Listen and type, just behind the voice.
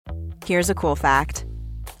Here's a cool fact.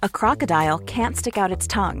 A crocodile can't stick out its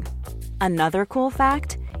tongue. Another cool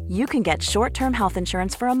fact, you can get short-term health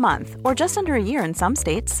insurance for a month or just under a year in some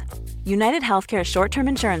states. United Healthcare short-term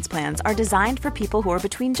insurance plans are designed for people who are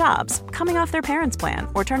between jobs, coming off their parents' plan,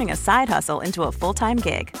 or turning a side hustle into a full-time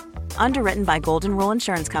gig. Underwritten by Golden Rule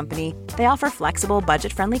Insurance Company, they offer flexible,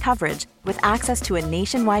 budget-friendly coverage with access to a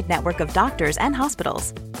nationwide network of doctors and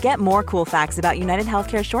hospitals. Get more cool facts about United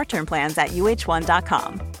Healthcare short-term plans at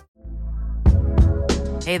uh1.com.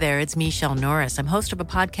 Hey there, it's Michelle Norris. I'm host of a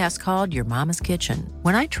podcast called Your Mama's Kitchen.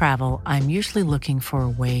 When I travel, I'm usually looking for a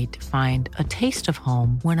way to find a taste of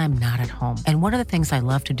home when I'm not at home. And one of the things I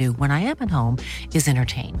love to do when I am at home is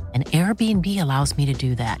entertain. And Airbnb allows me to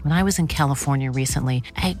do that. When I was in California recently,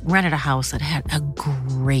 I rented a house that had a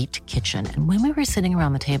great kitchen. And when we were sitting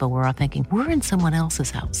around the table, we were all thinking, we're in someone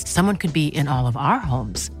else's house. Someone could be in all of our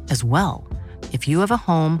homes as well. If you have a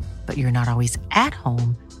home, but you're not always at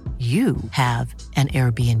home, you have an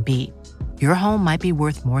Airbnb. Your home might be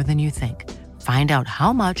worth more than you think. Find out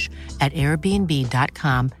how much at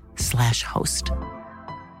airbnb.com/host.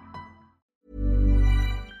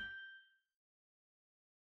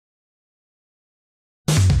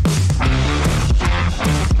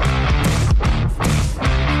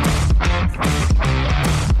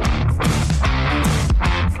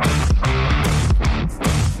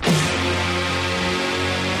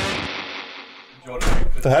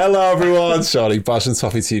 Hello everyone, sorry, Bash and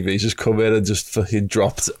Toffee TV just come in and just fucking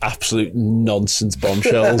dropped absolute nonsense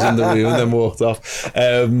bombshells in the room and then walked off.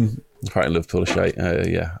 Apparently Liverpool are shite,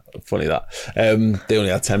 yeah, funny that. They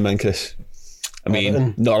only had 10 men, Chris. I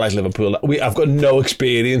mean, not like Liverpool. I've got no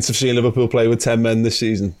experience of seeing Liverpool play with 10 men this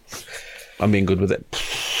season. I'm being good with it.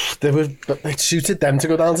 It suited them to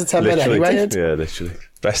go down to 10 men anyway. Yeah, literally.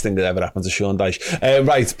 Best thing that ever happened to Sean Dyche.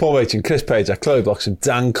 Right, Paul Machin, Chris Page, Chloe Bloxham,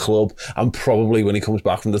 Dan Clubb, and probably when he comes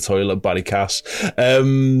back from the toilet, Barry Cass,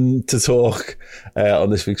 to talk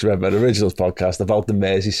on this week's Redmen Originals podcast about the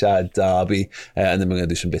Merseyside derby, and then we're going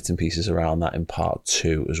to do some bits and pieces around that in part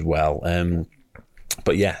 2 as well.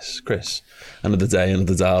 But yes, Chris, another day,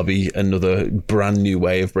 another derby, another brand new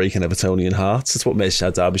way of breaking Evertonian hearts. That's what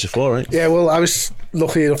Merseyside derbies are for, right? Yeah, well, I was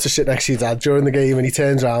lucky enough to sit next to your dad during the game, and he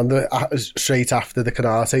turns around straight after the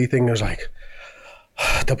KONATE thing. I was like,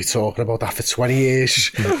 they'll be talking about that for 20 years.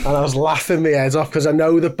 And I was laughing my head off because I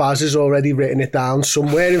know that Baz has already written it down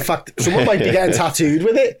somewhere. In fact, someone might be getting tattooed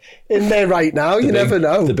with it in there right now. You never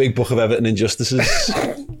know. The big book of Everton injustices.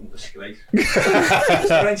 VAR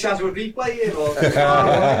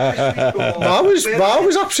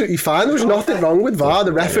was absolutely fine. There was nothing wrong with VAR.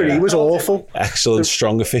 The referee was awful. Excellent,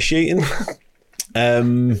 strong officiating.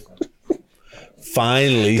 Finally,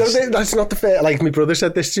 that's not the fair. Like, my brother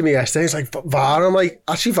said this to me yesterday. He's like, VAR. I'm like,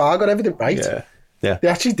 actually, VAR got everything right. Yeah. They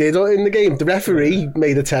actually did in the game. The referee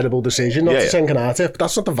made a terrible decision not to send KONATE, but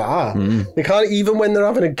that's not the VAR. They can't, even when they're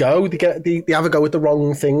having a go, they have a go with the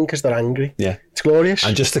wrong thing because they're angry. Yeah. It's glorious.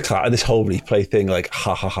 And just to clarify, this whole replay thing, like,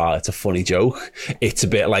 ha ha ha, it's a funny joke. It's a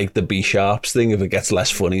bit like the B Sharps thing. If it gets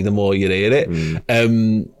less funny, the more you hear it.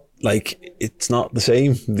 Like, it's not the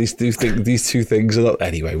same. These two things are not...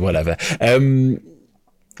 Anyway, whatever.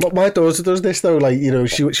 But my daughter does this though, like, you know,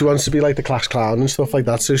 she wants to be like the class clown and stuff like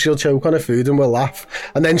that, so she'll choke on her food and we'll laugh,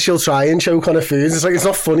 and then she'll try and choke on her food. It's like, it's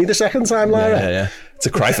not funny the second time, Lara. Yeah. It's a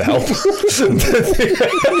cry for help.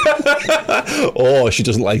 Or she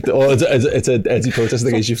doesn't like it, or it's a Eddie protesting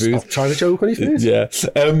against your food. Stop trying to choke on your food. Yeah.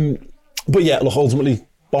 But yeah, look, ultimately,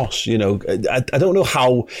 Boss, you know, I don't know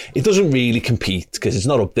how it doesn't really compete because it's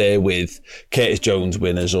not up there with Curtis Jones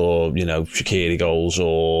winners or, you know, Shaqiri goals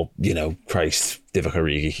or, you know, Divock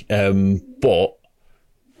Origi. But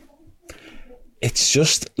it's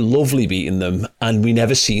just lovely beating them, and we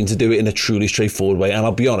never seem to do it in a truly straightforward way. And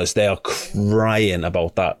I'll be honest, they are crying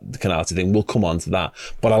about that KONATE thing. We'll come on to that.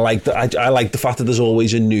 But I like the fact that there's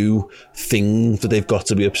always a new thing that they've got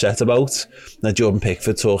to be upset about. Now, Jordan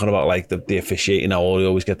Pickford talking about like the officiating, how they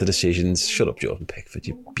always get the decisions. Shut up, Jordan Pickford,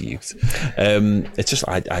 you beaut. It's just,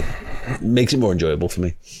 I makes it more enjoyable for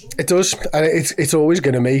me. It does, and it's always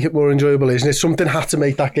going to make it more enjoyable, isn't it? Something had to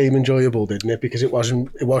make that game enjoyable, didn't it? Because it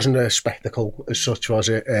wasn't a spectacle as such, was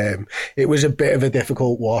it? It was a bit of a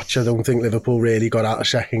difficult watch. I don't think Liverpool really got out of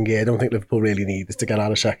second gear. I don't think Liverpool really needed to get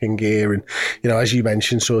out of second gear. And, you know, as you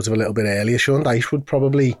mentioned sort of a little bit earlier, Sean Dyche would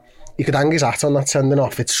probably... He could hang his hat on that sending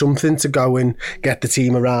off. It's something to go and get the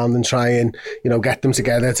team around and try and, you know, get them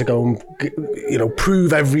together to go and, you know,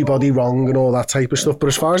 prove everybody wrong and all that type of stuff. But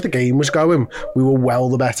as far as the game was going, we were well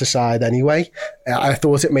the better side anyway. I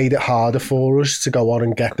thought it made it harder for us to go on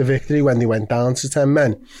and get the victory when they went down to 10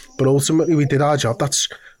 men. But ultimately we did our job. That's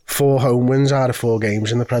 4 home wins out of 4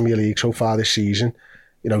 games in the Premier League so far this season.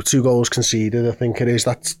 2 goals conceded, I think it is.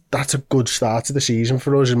 That's a good start to the season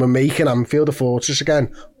for us, and we're making Anfield a fortress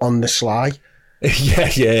again on the sly.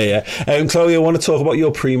 Yeah. Chloe, I want to talk about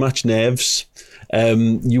your pre-match nerves.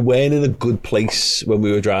 You weren't in a good place when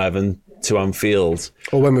we were driving to Anfield.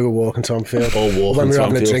 Or when we were walking to Anfield. Or when we were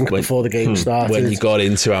having a drink before the game started. When you got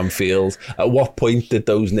into Anfield. At what point did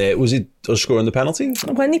those nerves... Was it us scoring the penalty?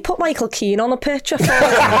 When they put Michael Keane on the pitch, I thought,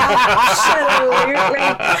 absolutely.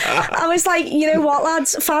 I was like, you know what,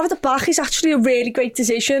 lads? 5 at the back is actually a really great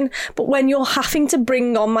decision. But when you're having to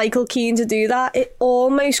bring on Michael Keane to do that, it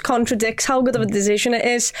almost contradicts how good of a decision it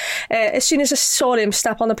is. As soon as I saw him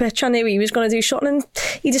step on the pitch, I knew he was going to do something. And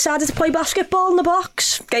he decided to play basketball in the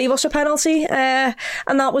box, gave us a penalty. And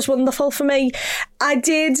that was wonderful for me. I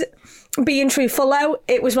did... Being truthful though,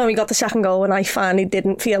 it was when we got the second goal when I finally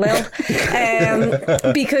didn't feel ill.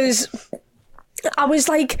 Because I was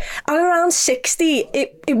like, at around 60,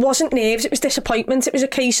 it wasn't nerves, it was disappointment. It was a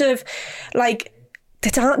case of, like,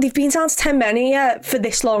 they've been down to 10 men here for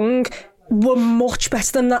this long. We're much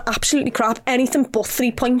better than that. Absolutely crap. Anything but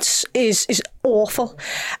 3 points is awful.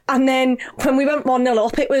 And then when we went 1-0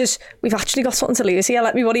 up, it was, we've actually got something to lose here.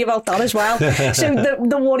 Let me worry about that as well. So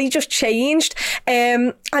the worry just changed.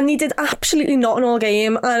 And he did absolutely nothing all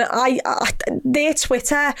game. And their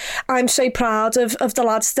Twitter, I'm so proud of the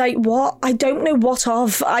lads today. I don't know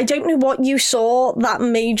what you saw that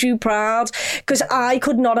made you proud, because I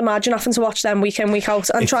could not imagine having to watch them week in, week out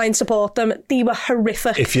and try and support them. They were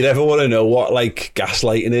horrific. If you ever want to know what like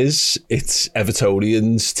gaslighting is, it's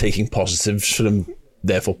Evertonians taking positives from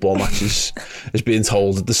their football matches as being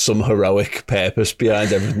told that there's some heroic purpose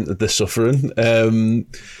behind everything that they're suffering. Dan,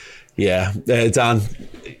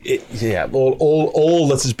 all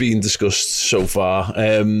that has been discussed so far.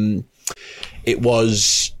 It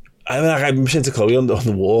was, I'm saying to Chloe on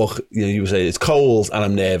the walk, you were saying it's cold and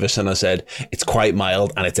I'm nervous, and I said it's quite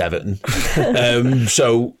mild and it's Everton.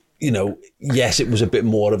 So, yes, it was a bit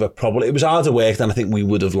more of a problem. It was harder work than I think we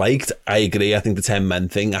would have liked. I agree. I think the 10-men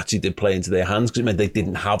thing actually did play into their hands, because it meant they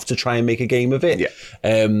didn't have to try and make a game of it. Yeah.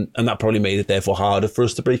 And that probably made it therefore harder for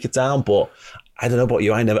us to break it down. But I don't know about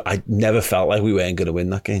you, I never felt like we weren't going to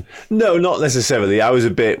win that game. No, not necessarily. I was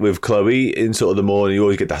a bit with Chloe in sort of the morning. You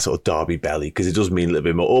always get that sort of derby belly, because it does mean a little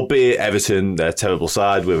bit more. Albeit Everton, they're a terrible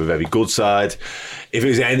side, we're a very good side. If it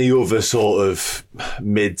was any other sort of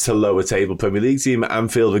mid to lower table Premier League team at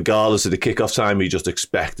Anfield, regardless of the kickoff time, you just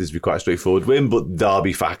expect it to be quite a straightforward win. But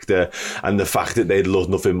derby factor and the fact that they'd love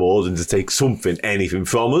nothing more than to take anything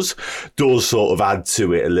from us, does sort of add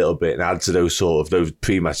to it a little bit, and add to those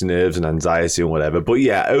pre-match nerves and anxiety and whatever. But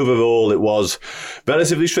yeah, overall it was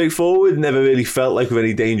relatively straightforward. Never really felt like we were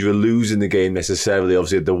any danger of losing the game necessarily.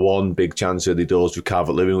 Obviously had the one big chance early doors with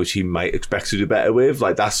Calvert-Lewin, which he might expect to do better with.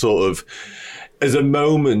 Like that sort of, as a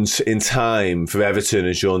moment in time for Everton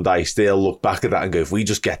and Sean Dyche, they'll look back at that and go, if we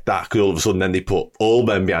just get that, because all of a sudden then they put all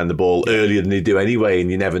men behind the ball earlier than they do anyway, and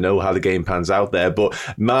you never know how the game pans out there. But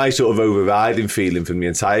my sort of overriding feeling from the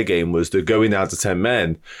entire game was that going down to 10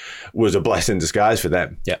 men was a blessing in disguise for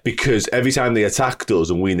them. Yeah. Because every time they attacked us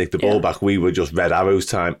and we nicked the ball back, we were just red arrows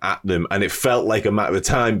time at them. And it felt like a matter of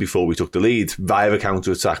time before we took the lead via a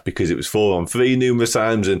counter-attack, because it was 4-on-3 numerous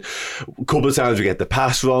times, and a couple of times we get the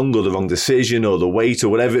pass wrong or the wrong decision or the weight or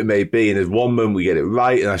whatever it may be, and there's one moment we get it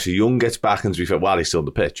right, and Ashley Young gets back, and we felt, while he's still on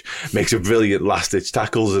the pitch, makes a brilliant last-ditch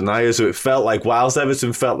tackle Zanaya. So it felt like, whilst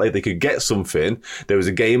Everton felt like they could get something, there was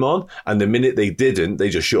a game on, and the minute they didn't, they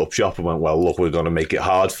just shut up shop and went, well, look, we're going to make it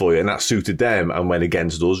hard for you, and that suited them and went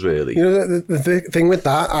against us, really. The thing with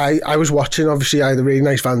that, I was watching, obviously I had a really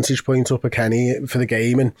nice vantage point up at Kenny for the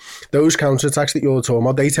game, and those counter-attacks that you're talking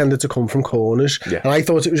about, they tended to come from corners. And I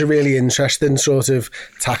thought it was a really interesting sort of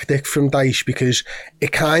tactic from Dyche, because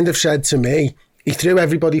it kind of said to me, he threw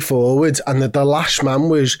everybody forward, and the last man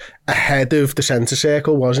was ahead of the centre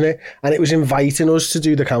circle, wasn't it? And it was inviting us to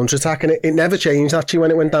do the counter-attack, and it never changed actually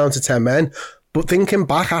when it went down to 10 men. But thinking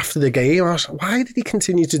back after the game, I was like, why did he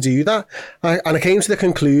continue to do that? And I came to the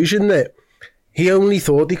conclusion that he only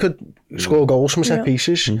thought he could score goals from set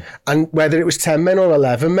pieces. And whether it was 10 men or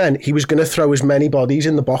 11 men, he was going to throw as many bodies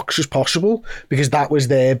in the box as possible, because that was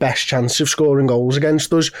their best chance of scoring goals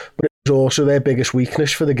against us. But it was also their biggest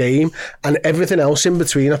weakness for the game. And everything else in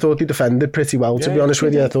between, I thought he defended pretty well, to be honest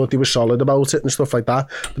with you. I thought he was solid about it and stuff like that.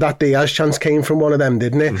 But that Diaz chance came from one of them,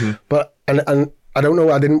 didn't it? But and I don't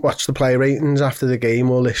know, I didn't watch the player ratings after the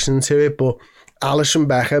game or listen to it, but Alisson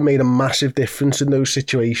Becker made a massive difference in those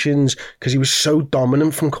situations, because he was so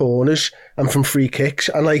dominant from corners and from free kicks.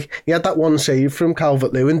 And like, he had that one save from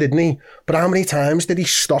Calvert-Lewin, didn't he? But how many times did he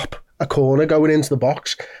stop a corner going into the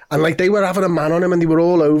box, and like they were having a man on him and they were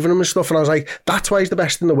all over him and stuff, and I was like, that's why he's the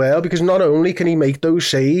best in the world, because not only can he make those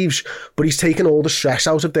saves, but he's taking all the stress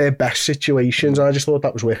out of their best situations. I just thought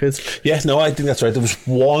that was wicked. Yeah, no, I think that's right. There was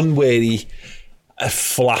one where a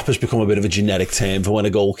flap has become a bit of a generic term for when a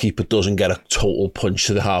goalkeeper doesn't get a total punch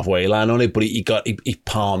to the halfway line on it, but he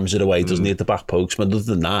palms it away, doesn't he, at the back post. But other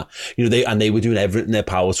than that, they were doing everything in their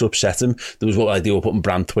power to upset him. There was they were putting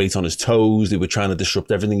Branthwaite on his toes. They were trying to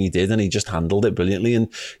disrupt everything he did, and he just handled it brilliantly.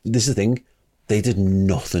 And this is the thing. They did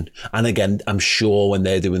nothing. And again, I'm sure when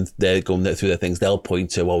they're going through their things, they'll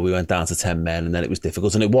point to, well, we went down to 10 men and then it was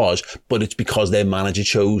difficult. And it was, but it's because their manager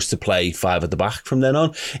chose to play 5 at the back from then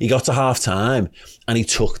on. He got to half time and he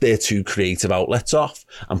took their 2 creative outlets off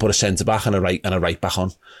and put a centre back and a right back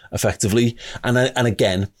on, effectively. And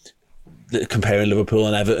again, comparing Liverpool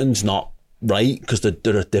and Everton's not right, because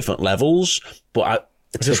they're at different levels. But I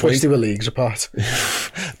just wish they were leagues apart.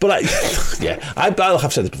 But I've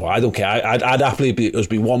said this before. I don't care. I'd happily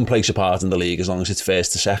be one place apart in the league as long as it's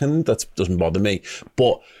first to second. That doesn't bother me.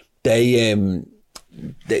 But Dyche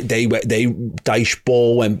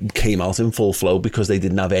ball came out in full flow because they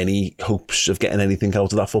didn't have any hopes of getting anything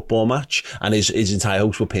out of that football match, and his entire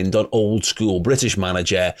hopes were pinned on old school British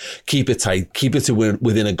manager, keep it tight, keep it to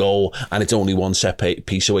within a goal, and it's only one set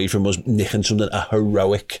piece away from us nicking something, a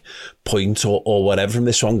heroic point or whatever from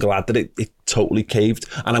this. So I'm glad that it totally caved,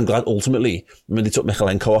 and I'm glad ultimately when they took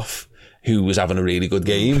Mykolenko off, who was having a really good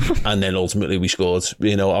game, and then ultimately we scored,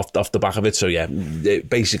 off the back of it. So yeah,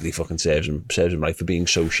 it basically fucking serves him right for being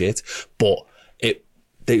so shit. But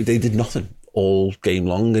they did nothing all game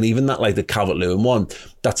long, and even that, like the Calvert-Lewin one,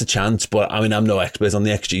 that's a chance. But I mean, I'm no expert on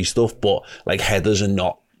the XG stuff, but like headers are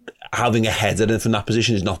not. Having a header from that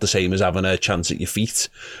position is not the same as having a chance at your feet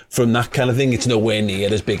from that kind of thing. It's nowhere near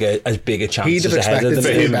as big a chance. He'd have as a header. expected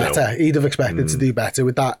to do better. He'd have expected to do better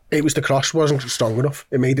with that. It was the cross wasn't strong enough.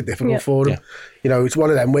 It made it difficult for him. Yeah. It's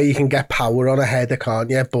one of them where you can get power on a header, can't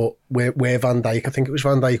you? But where Van Dijk, I think it was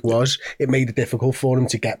Van Dijk was, it made it difficult for him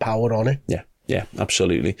to get power on it. Yeah,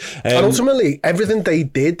 absolutely. And ultimately, everything they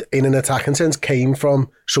did in an attacking sense came from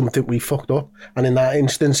something we fucked up. And in that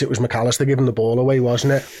instance, it was McAllister giving the ball away,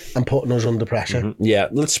 wasn't it? And putting us under pressure. Mm-hmm. Yeah,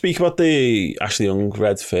 let's speak about the Ashley Young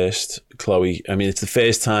red first, Chloe. I mean, it's the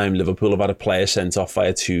first time Liverpool have had a player sent off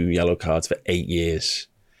via 2 yellow cards for 8 years.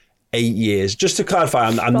 8 years. Just to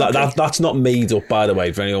clarify, that's not made up, by the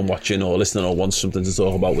way, for anyone watching or listening or wants something to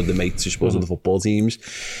talk about with the mates who suppose of the football teams.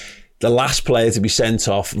 The last player to be sent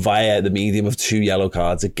off via the medium of 2 yellow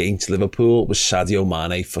cards against Liverpool was Sadio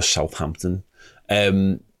Mane for Southampton,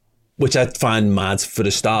 which I find mad for the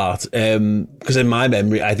start. Because in my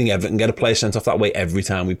memory, I think Everton get a player sent off that way every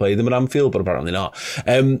time we play them at Anfield, but apparently not.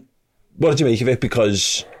 What did you make of it?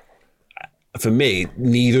 Because for me,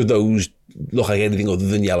 neither of those look like anything other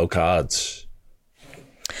than yellow cards.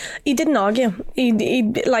 He didn't argue. He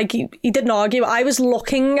didn't argue. I was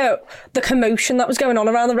looking at the commotion that was going on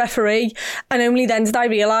around the referee, and only then did I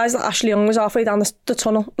realise that Ashley Young was halfway down the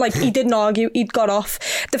tunnel. Like, he didn't argue. He'd got off.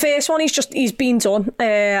 The first one, he's been done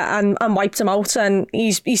and wiped him out, and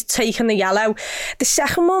he's taken the yellow. The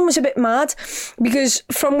second one was a bit mad because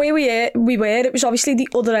from where we were, it was obviously the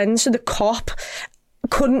other end, so the cop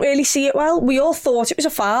couldn't really see it well. We all thought it was a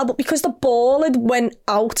foul, but because the ball had went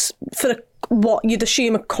out for what you'd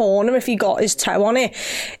assume a corner if he got his toe on it,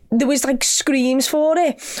 there was like screams for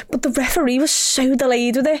it, but the referee was so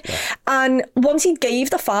delayed with it. And once he gave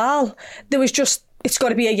the foul, there was just, it's got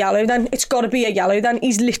to be a yellow then. It's got to be a yellow then.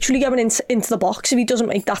 He's literally going into the box if he doesn't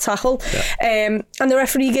make that tackle. And the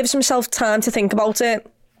referee gives himself time to think about it.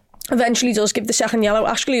 Eventually does give the second yellow.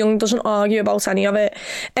 Ashley Young doesn't argue about any of it.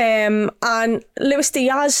 And Luis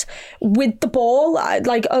Diaz with the ball,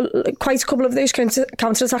 quite a couple of those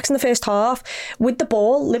counter-attacks in the first half. With the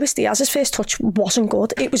ball, Luis Diaz's first touch wasn't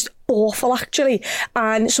good. It was awful, actually.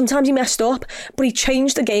 And sometimes he messed up, but he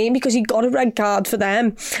changed the game because he got a red card for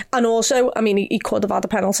them. And also, I mean, he could have had a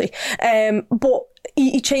penalty. But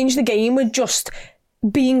he changed the game with just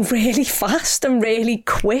being really fast and really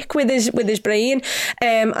quick with his brain,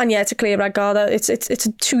 and yeah, it's a clear red card. It's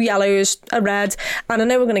 2 yellows, a red, and I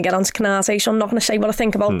know we're going to get onto KONATE, so I'm not going to say what I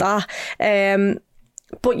think about that.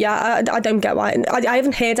 But yeah, I don't get why. I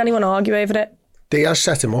haven't heard anyone argue over it. Diaz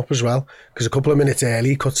set him up as well, because a couple of minutes early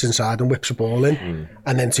he cuts inside and whips the ball in,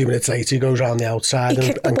 and then 2 minutes later he goes around the outside and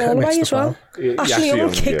kicked the ball away as well. Ashley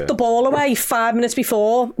Young kicked the ball away 5 minutes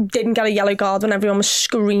before, didn't get a yellow card when everyone was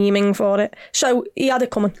screaming for it. So he had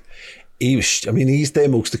it coming. He's their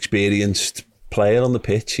most experienced player on the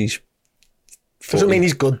pitch. He's Doesn't mean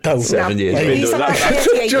he's good though. 7 years. Like, he's like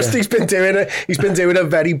 38. Just he's been doing a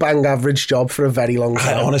very bang average job for a very long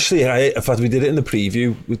time. Honestly, in fact, we did it in the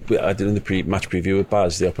preview. I did it in the match preview with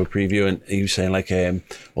Baz, the upper preview, and he was saying like,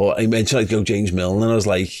 or he mentioned like James Milner, and I was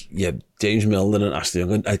like, yeah, James Milner and Ashley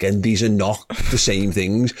Young. Again, these are not the same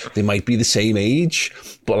things. They might be the same age,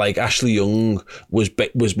 but like Ashley Young was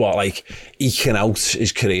what, like eking out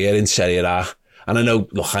his career in Serie A. And I know,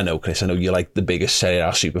 Chris, I know you're like the biggest Serie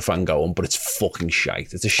A super fan going, but it's fucking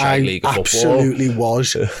shite. It's a shite league of football. I absolutely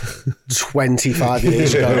was 25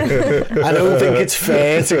 years ago. I don't think it's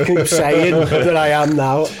fair to keep saying that I am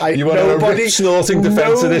now. You want a snorting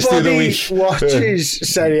defence of this through the week. Watches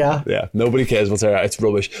Serie A. Yeah, nobody cares about Serie A. It's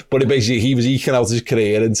rubbish. But basically, he was eking out his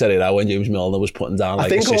career in Serie A when James Milner was putting down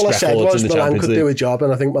like assist records in the Champions League. I think all I said was Milan could do a job,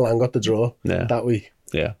 and I think Milan got the draw that week.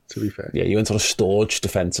 Yeah, to be fair. Yeah, you went on a staunch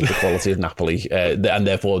defence of the quality of Napoli, and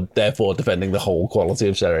therefore defending the whole quality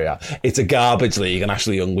of Serie A. It's a garbage league, and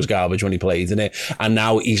Ashley Young was garbage when he played in it. And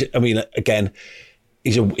now he was a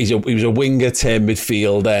winger, turn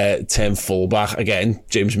midfielder, turn fullback. Again,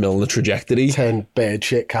 James Milner trajectory. Turn bird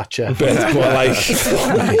shit catcher.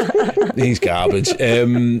 He's garbage.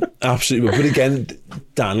 Absolutely. But again,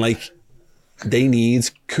 Dan, like, they need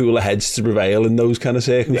cooler heads to prevail in those kind of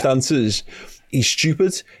circumstances. Yeah. He's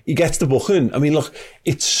stupid. He gets the booking. I mean, look,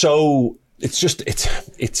 I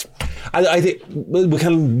think we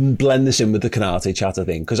can blend this in with the KONATE chat, I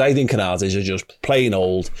think, because I think KONATEs are just plain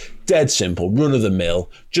old, dead simple, run of the mill,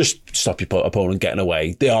 just stop your opponent getting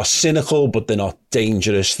away. They are cynical, but they're not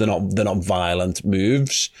dangerous. They're not violent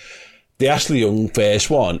moves. The Ashley Young first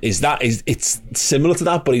one it's similar to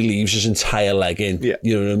that, but he leaves his entire leg in. Yeah.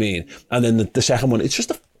 You know what I mean? And then the second one, it's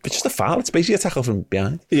just a foul. It's basically a tackle from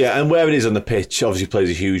behind. Yeah, and where it is on the pitch obviously plays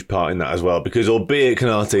a huge part in that as well, because albeit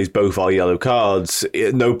KONATE's both are yellow cards,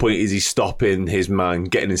 at no point is he stopping his man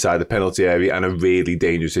getting inside the penalty area and a really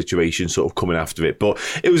dangerous situation sort of coming after it. But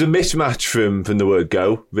it was a mismatch from the word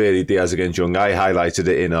go, really, Diaz against Young. I highlighted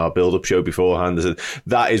it in our build-up show beforehand. I said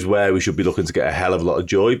that is where we should be looking to get a hell of a lot of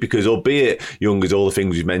joy, because albeit Young is all the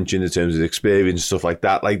things we've mentioned in terms of experience and stuff like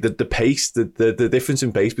that, like the pace, the difference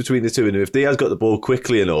in pace between the two, and if Diaz got the ball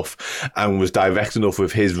quickly enough and was direct enough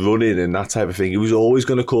with his running and that type of thing, he was always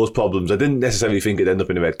going to cause problems. I didn't necessarily think it'd end up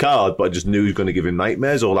in a red card, but I just knew he was going to give him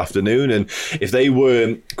nightmares all afternoon. And if they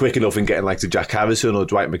weren't quick enough in getting like to Jack Harrison or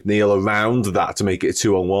Dwight McNeil around that to make it a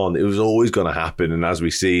 2-on-1, it was always going to happen. And as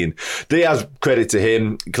we've seen, Diaz, credit to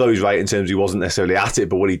him, Chloe's right in terms of he wasn't necessarily at it,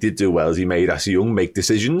 but what he did do well is he made Ashley Young make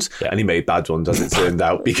decisions, and he made bad ones, as it turned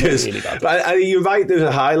out. Because really and you're right, there's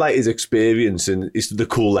a highlight his experience and it's the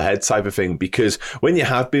cooler head type of thing, because when you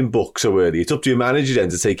have been booked so early, it's up to your manager then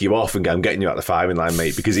to take you off and go, I'm getting you out the firing line,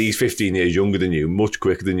 mate, because he's 15 years younger than you, much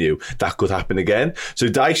quicker than you. That could happen again. So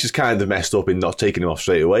Dyche has kind of messed up in not taking him off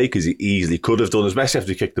straight away, because he easily could have done, especially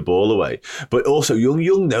after he kicked the ball away. But also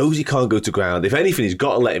Young knows he can't go to ground. If anything, he's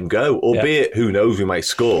got to let him go, albeit who knows, we might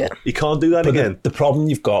score. He can't do that again. The problem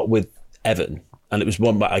you've got with Evan, and it was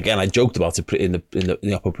one, again, I joked about it in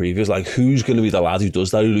the upper previews, like, who's going to be the lad who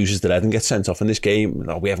does that, who loses the head and gets sent off in this game?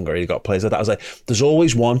 No, we haven't really got players like that. I was like, there's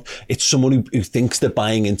always one. It's someone who thinks they're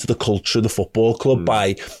buying into the culture of the football club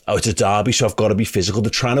by, it's a derby, so I've got to be physical.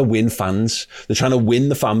 They're trying to win fans. They're trying to win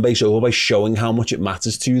the fan base over by showing how much it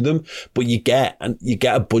matters to them. But you get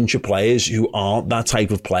a bunch of players who aren't that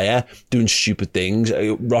type of player doing stupid things.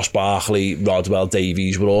 Ross Barkley, Rodwell,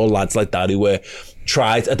 Davies were all lads like that who were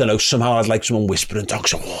tried, I don't know, somehow I'd like someone whispering,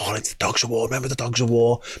 dogs of war, it's the dogs of war, remember the dogs of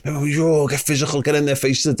war, remember, get physical, get in their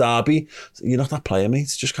face to the derby. You're not that player,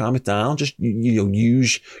 mate, just calm it down, just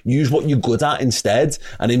use what you're good at instead.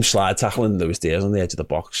 And him slide tackling Luis Diaz on the edge of the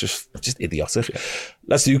box, just idiotic.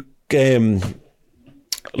 Let's do KONATE,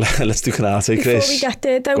 Chris. Before we get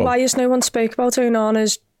there though, why has no one spoke about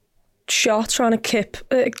Onana's shot trying to chip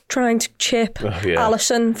Alisson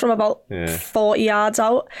from about 40 yards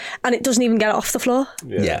out, and it doesn't even get off the floor.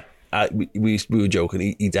 We were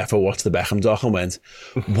joking, he definitely watched the Beckham doc and went,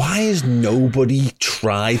 why has nobody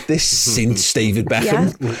tried this since David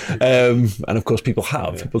Beckham? And of course people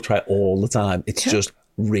try it all the time. It's just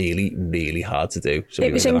really, really hard to do. So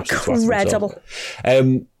it was incredible.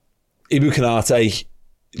 Ibu KONATE,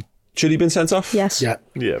 should he have been sent off? Yes. Yeah,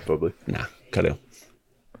 probably. Nah, carry on.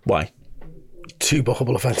 Why? 2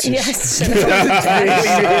 bookable offences. Yes.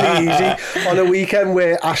 Really easy. On a weekend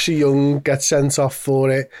where Ashley Young gets sent off for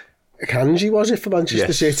it, Kanji, was it, for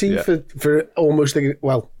Manchester City? For almost,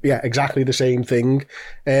 exactly the same thing.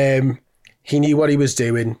 He knew what he was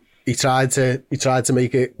doing. He tried to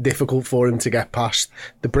make it difficult for him to get past.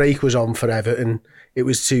 The break was on for Everton. It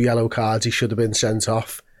was 2 yellow cards. He should have been sent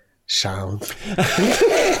off. Sound.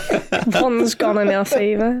 One's gone in our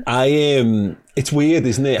favour. It's weird,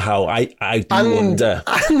 isn't it? How I do wonder.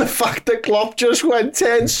 And the fact that Klopp just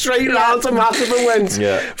turned straight round to Matip and went,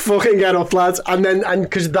 fucking get up, lads. And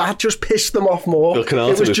because that just pissed them off more. Bill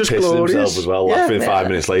Konate was just pissing himself as well. Laughing 5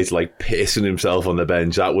 minutes later, like pissing himself on the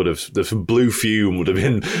bench. That would have, the blue fume would have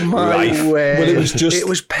been rife. But it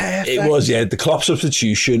was perfect. It was, the Klopp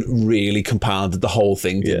substitution really compounded the whole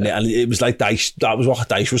thing, didn't it? And it was like Dyche, that was what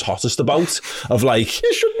Dyche was hottest about. Of like,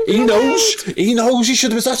 he knows he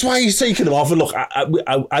should have. That's why he's taking him off. And look,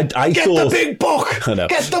 I get thought, the big book. I know.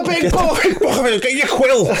 Get the big book. Get your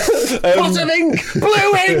quill. Pot of ink.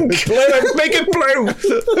 Blue ink. Make it blue.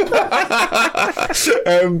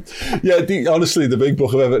 Honestly, the big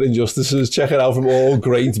book of Everton Injustices. Check it out from all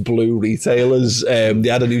great blue retailers. They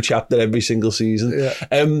had a new chapter every single season.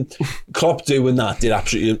 Klopp doing that did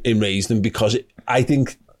absolutely amaze them, because I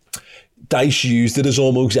think Dyche used it as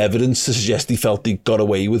almost evidence to suggest he felt he got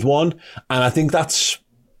away with one, and I think that's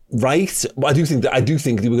right. I do think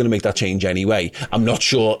they were going to make that change anyway. I'm not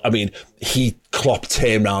sure. I mean, Klopp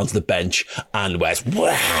turned round to the bench and went,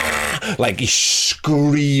 wah! Like he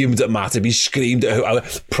screamed at Matip. He screamed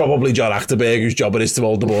at probably John Achterberg, whose job it is to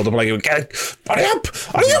hold the ball up. Like, hurry up,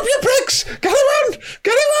 you pricks! Get him on,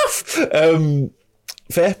 get him off.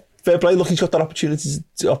 Fair play. Look, he's got that opportunity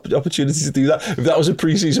to do that. If that was a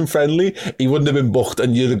pre-season friendly, he wouldn't have been booked,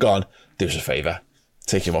 and you'd have gone, do us a favour,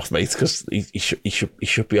 take him off, mate, because he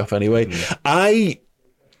should be off anyway. I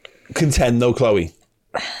contend though, Chloe,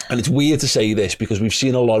 and it's weird to say this because we've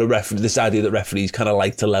seen a lot of this idea that referees kind of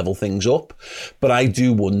like to level things up, but I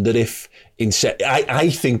do wonder if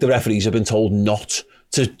I think the referees have been told not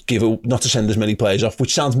to send as many players off,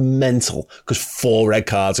 which sounds mental because 4 red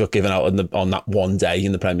cards got given out on that one day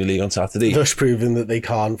in the Premier League on Saturday. Thus proving that they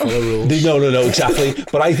can't follow rules. No, exactly.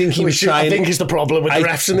 But I think he was trying. I think is the problem with the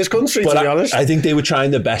refs in this country, to be honest. I think they were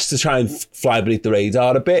trying their best to try and fly beneath the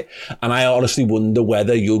radar a bit. And I honestly wonder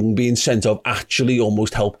whether Young being sent off actually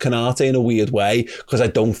almost helped Konate in a weird way, because I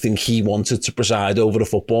don't think he wanted to preside over a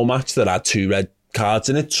football match that had 2 red cards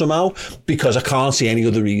in it somehow, because I can't see any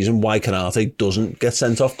other reason why Konate doesn't get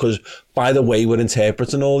sent off, because by the way we're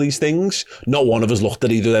interpreting all these things, not one of us looked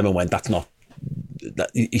at either of them and went,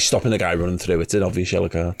 he's stopping the guy running through. It's an obvious yellow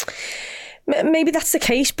card. Maybe that's the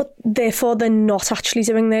case, but therefore they're not actually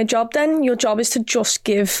doing their job then. Your job is to just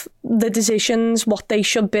give the decisions what they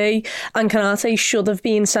should be, and Konate should have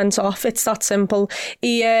been sent off. It's that simple.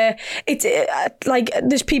 There's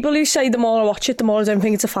people who say the more I watch it, the more I don't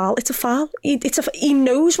think it's a foul. It's a foul. He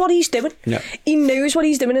knows what he's doing. Yeah. He knows what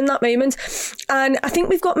he's doing in that moment. And I think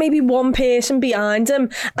we've got maybe one person behind him.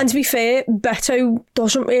 And to be fair, Beto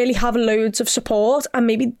doesn't really have loads of support, and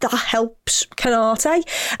maybe that helps Konate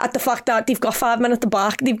at the fact that they've got 5 men at the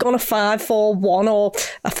back. They've gone a 5-4-1 or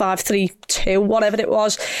a 5-3-2, whatever it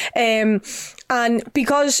was. And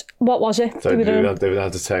because, what was it? They had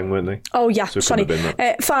the 10, weren't they? Oh, yeah, so sorry.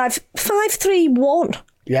 5-3-1.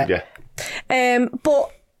 Yeah.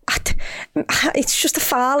 But it's just a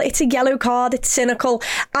foul. It's a yellow card. It's cynical,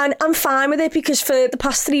 and I'm fine with it, because for the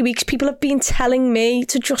past 3 weeks people have been telling me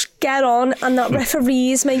to just get on and that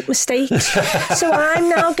referees make mistakes. So I'm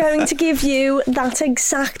now going to give you that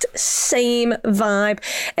exact same vibe.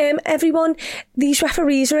 Everyone, these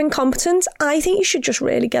referees are incompetent. I think you should just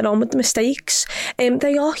really get on with the mistakes.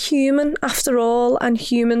 They are human after all, and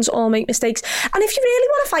humans all make mistakes. And if you really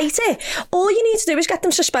want to fight it, all you need to do is get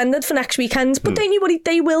them suspended for next weekend. But don't you worry,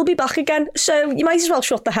 they will be back again, so you might as well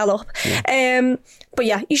shut the hell up. But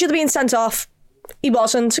yeah, he should have been sent off. He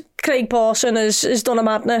wasn't. Craig Pawson has done a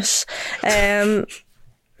madness. But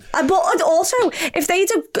also,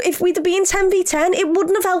 if we'd have been 10v10, it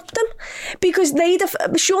wouldn't have helped them, because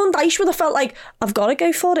Sean Dyche would have felt like, I've got to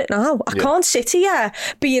go for it now. I can't sit here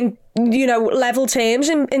being, level terms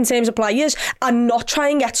in terms of players and not try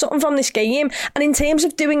and get something from this game. And in terms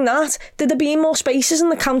of doing that, did there be more spaces, and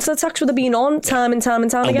the counter-attacks would have been on time and time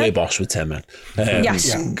again. And we're boss with 10 men.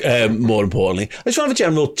 Yes. More importantly, I just want to have a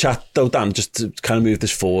general chat though, Dan, just to kind of move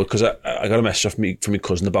this forward, because I got a message from my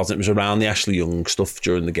cousin about it. It was around the Ashley Young stuff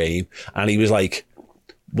during the game, and he was like,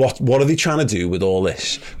 what are they trying to do with all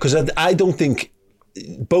this? Because I don't think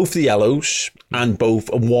both the yellows and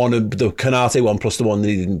one of the Konate one plus the one that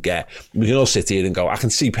he didn't get, we can all sit here and go, I can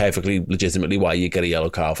see perfectly legitimately why you get a yellow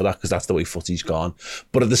card for that, because that's the way footy's gone.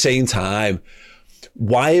 But at the same time,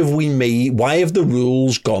 why have the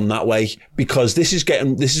rules gone that way? Because this is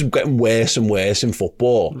getting worse and worse in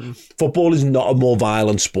football. Football is not a more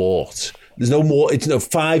violent sport. There's no more.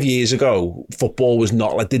 5 years ago, football was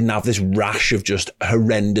not didn't have this rash of just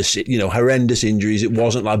horrendous injuries. It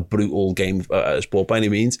wasn't like a brutal game sport by any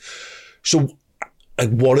means. So like,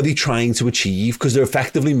 what are they trying to achieve? Because they're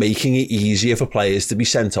effectively making it easier for players to be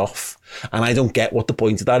sent off. And I don't get what the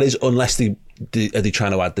point of that is, unless are they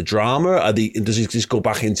trying to add the drama? Does it just go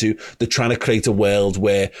back into they're trying to create a world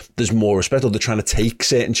where there's more respect, or they're trying to take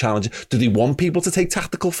certain challenges? Do they want people to take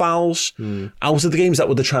tactical fouls out of the game? Is that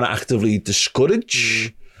what they're trying to actively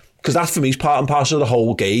discourage? Because that, for me, is part and parcel of the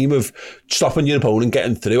whole game of stopping your opponent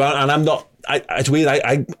getting through. And I'm not... it's weird.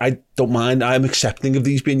 I don't mind. I'm accepting of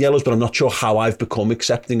these being yellows, but I'm not sure how I've become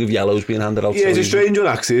accepting of yellows being handed out. Yeah, it's a strange one,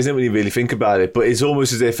 actually, isn't it, when you really think about it? But it's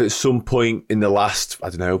almost as if at some point in the last,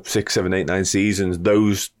 6, 7, 8, 9 seasons,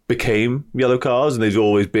 those became yellow cards, and they've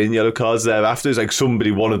always been yellow cards thereafter. It's like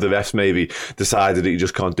one of the refs maybe decided that you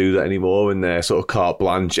just can't do that anymore, and they're sort of carte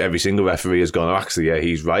blanche. Every single referee has gone, oh, actually, yeah,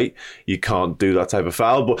 he's right. You can't do that type of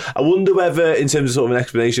foul. But I wonder whether, in terms of sort of an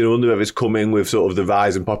explanation, I wonder whether it's coming with sort of the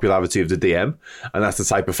rise in popularity of the DM, and that's the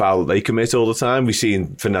type of foul that they commit all the time. We've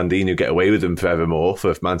seen Fernandinho get away with them forevermore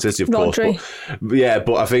for Man City, of course.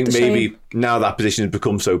 But I think maybe now that position has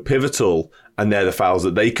become so pivotal, and they're the fouls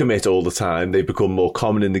that they commit all the time, they become more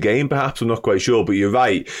common in the game, perhaps. I'm not quite sure, but you're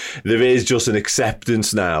right. There is just an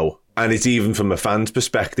acceptance now, and it's even from a fan's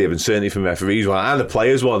perspective, and certainly from referees one and the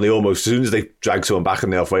players one. They almost, as soon as they drag someone back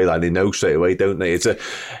on the halfway line, they know straight away, don't they? It's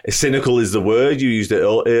cynical is the word, you used it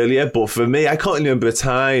earlier, but for me, I can't remember a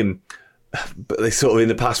time, but they sort of in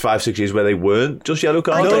the past 5-6 years where they weren't just yellow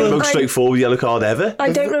cards. The most straightforward yellow card ever.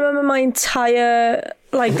 I don't remember my entire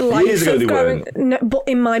life of growing. No, but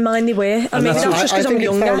in my mind they were. I mean, that's just because I'm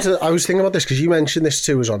younger. I was thinking about this because you mentioned this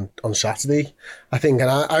to us on Saturday, I think, and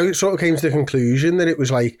I sort of came to the conclusion that it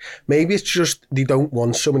was like, maybe it's just they don't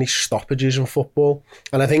want so many stoppages in football.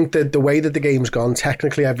 And I think that the way that the game's gone,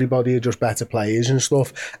 technically everybody are just better players and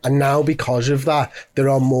stuff. And now because of that, there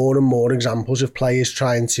are more and more examples of players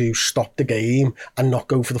trying to stop the game and not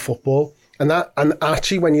go for the football. And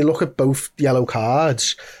actually, when you look at both yellow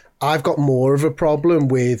cards, I've got more of a problem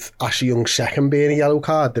with Ashley Young's second being a yellow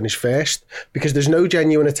card than his first, because there's no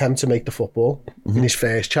genuine attempt to make the football in his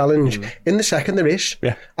first challenge. In the second, there is.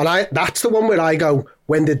 Yeah. And that's the one where I go,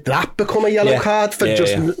 when did that become a yellow card for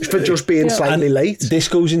just being slightly late? This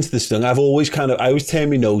goes into this thing. I always turn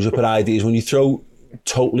my nose up at ideas when you throw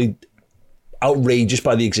totally outrageous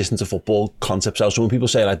by the existence of football concepts out. So when people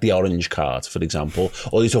say like the orange card, for example,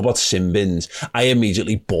 or they talk about sin bins, I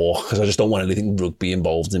immediately balk because I just don't want anything rugby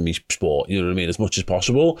involved in my sport, you know what I mean, as much as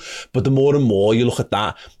possible. But the more and more you look at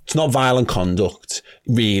that, it's not violent conduct,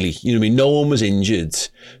 really. You know what I mean? No one was injured.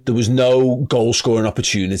 There was no goal scoring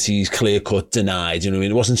opportunities, clear cut, denied. You know what I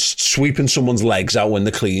mean? It wasn't sweeping someone's legs out when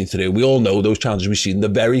they're clean through. We all know those challenges we've seen. They're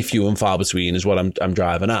very few and far between is what I'm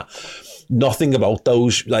driving at. Nothing about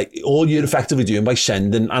those, like, all you're effectively doing by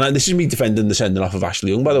sending, and this is me defending the sending off of Ashley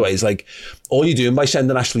Young, by the way, is like, all you're doing by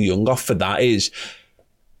sending Ashley Young off for that is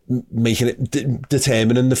making it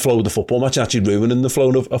determining the flow of the football match and actually ruining the flow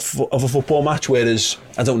of a football match. Whereas,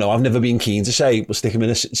 I don't know, I've never been keen to say, well, stick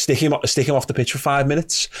him off the pitch for 5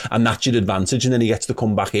 minutes and that's your advantage, and then he gets to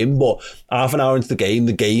come back in. But half an hour into the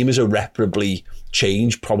game is irreparably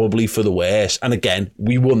changed, probably for the worse. And again,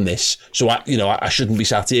 we won this, so I shouldn't be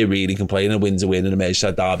sat here really complaining. A win's a win in a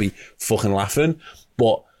Merseyside derby, fucking laughing.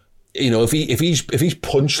 But if he's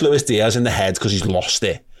punched Luis Diaz in the head because he's lost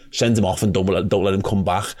it, send him off and don't let him come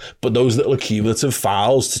back. But those little accumulative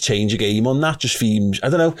fouls to change a game on that just seems, I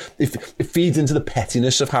don't know, it feeds into the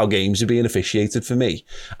pettiness of how games are being officiated for me.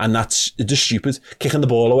 And that's just stupid. Kicking the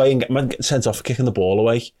ball away and getting sent off for kicking the ball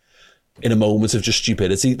away in a moment of just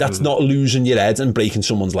stupidity. That's not losing your head and breaking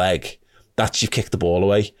someone's leg. That's you've kicked the ball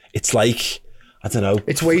away. It's like, I don't know.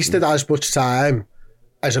 It's wasted as much time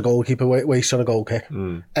as a goalkeeper wastes on a goal kick.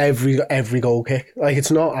 Every goal kick. Like,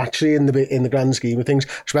 it's not actually in the grand scheme of things,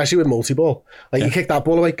 especially with multi-ball. Like, you kick that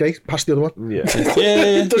ball away, great, pass the other one. Yeah.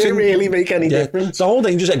 It doesn't really make any difference. The whole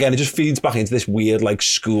thing it just feeds back into this weird, like,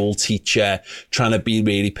 school teacher trying to be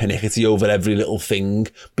really pernickety over every little thing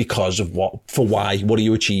because of what are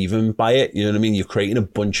you achieving by it? You know what I mean? You're creating a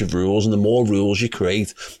bunch of rules, and the more rules you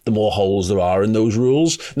create, the more holes there are in those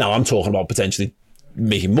rules. Now, I'm talking about potentially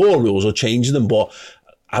making more rules or changing them, but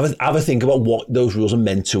have a think about what those rules are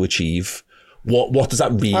meant to achieve. What does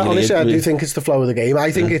that really? Honestly, I do think it's the flow of the game. I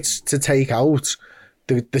think it's to take out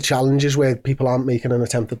the challenges where people aren't making an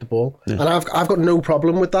attempt at the ball, and I've got no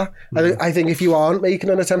problem with that. I think if you aren't making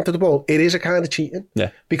an attempt at the ball, it is a kind of cheating.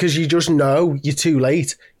 Yeah, because you just know you're too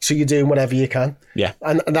late, so you're doing whatever you can. Yeah,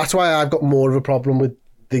 and that's why I've got more of a problem with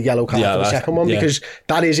the yellow card for the second one, because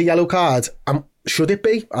that is a yellow card. Should it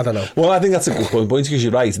be? I don't know. Well, I think that's a good point because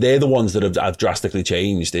you're right. They're the ones that have drastically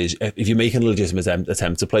changed. Is if you're making a legitimate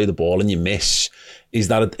attempt to play the ball and you miss, is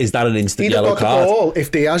that an instant yellow card? The ball if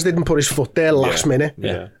Diaz didn't put his foot there last minute.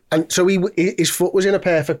 Yeah. And so his foot was in a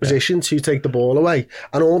perfect position to take the ball away.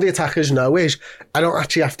 And all the attackers know is, I don't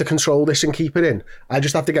actually have to control this and keep it in. I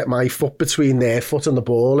just have to get my foot between their foot and the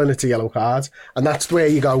ball and it's a yellow card. And that's where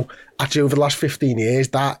you go, actually over the last 15 years,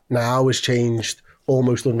 that now has changed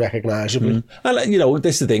almost unrecognisably. And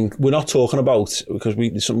this is the thing, we're not talking about, because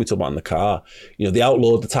there's something we talk about in the car, they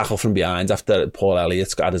outlawed the tackle from behind after Paul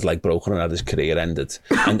Elliott's had his leg broken and had his career ended.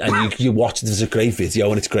 and you watch, there's a great video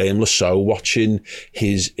and it's Graham Lasso watching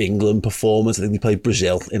his England performance. I think he played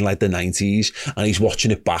Brazil in like the 90s and he's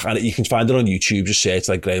watching it back, and you can find it on YouTube, just search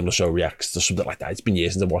like Graham Lasso reacts to something like that. It's been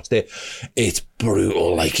years since I've watched it. It's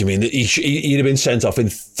brutal. He'd have been sent off in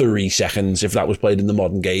 3 seconds if that was played in the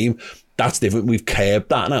modern game. That's different. We've curbed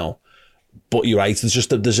that now. But you're right. It's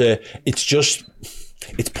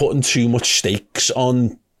putting too much stakes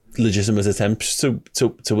on legitimate attempts to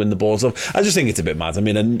win the balls off. I just think it's a bit mad. I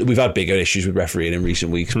mean, and we've had bigger issues with refereeing in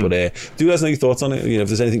recent weeks. But do you guys have any thoughts on it? If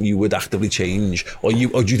there's anything you would actively change, or do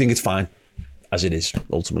you think it's fine as it is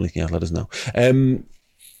ultimately? Yeah, let us know.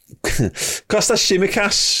 Kostas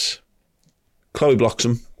Tsimikas, Chloe blocks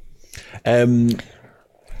him.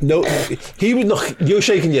 No, he would not. You're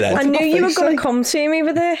shaking your head. I knew you were going to come to me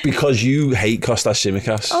with it. Because you hate Kostas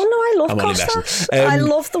Tsimikas. Oh no, I love Kostas. I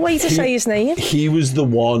love the way to say his name. He was the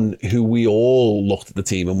one who we all looked at the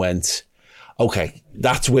team and went, okay,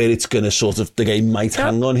 that's where it's going to sort of, the game might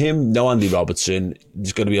hang on him. No Andy Robertson.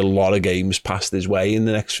 There's going to be a lot of games passed his way in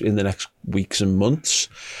the next weeks and months.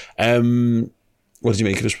 What did you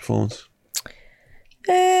make of his performance?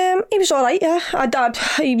 He was all right, yeah.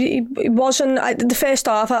 He wasn't. The first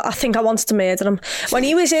half, I think I wanted to murder him. When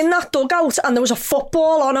he was in that dugout and there was a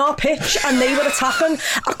football on our pitch and they were attacking,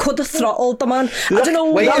 I could have throttled the man. I don't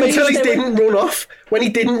know. Wait until he didn't run off. When he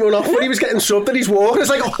didn't run off, when he was getting subbed and he's walking, it's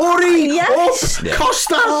like, hurry yes. up,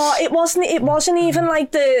 Kostas. Oh, it wasn't even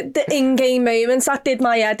like the in-game moments that did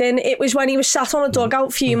my head in. It was when he was sat on a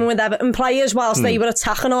dugout fuming with Everton players whilst they were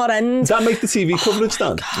attacking our end. Did that make the TV coverage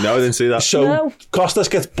stand? No, I didn't see that. So Kostas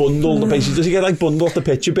gets bundled. Basically, does he get bundled off the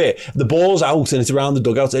pitch a bit? The ball's out and it's around the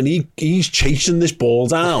dugout, and he's chasing this ball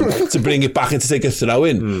down to bring it back and to take a throw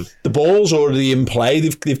in. The ball's already in play.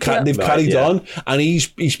 They've carried on, and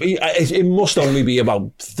it must only be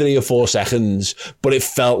about 3 or 4 seconds, but it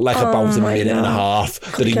felt like about a minute and a half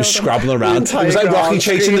that he was scrabbling around. It was like Rocky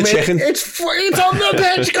chasing the chicken. It's on the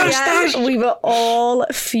pitch, Kostas. Yeah, we were all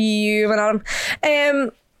fuming at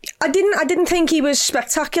him. I didn't think he was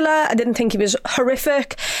spectacular. I didn't think he was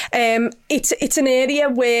horrific. It's an area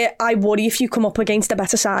where I worry if you come up against a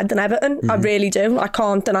better side than Everton. I really do. I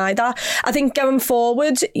can't deny that. I think going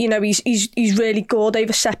forward, he's really good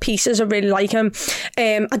over set pieces. I really like him.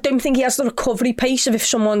 I don't think he has the recovery pace of if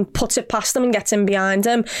someone puts it past him and gets in behind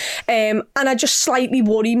him. And I just slightly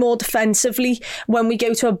worry more defensively when we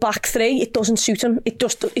go to a back three. It doesn't suit him. It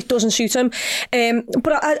doesn't suit him.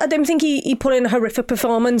 But I don't think he put in a horrific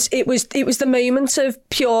performance. It was the moment of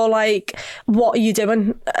pure what are you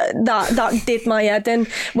doing? That did my head in,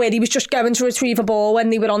 where he was just going to retrieve a ball when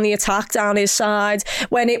they were on the attack down his side.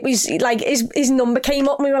 When it was his number came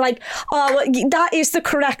up and we were like, oh, that is the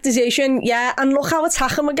correct decision, yeah. And look how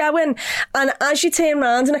attacking we're going. And as you turn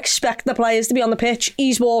around and expect the players to be on the pitch,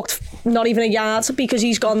 he's walked not even a yard because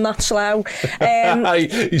he's gone that slow.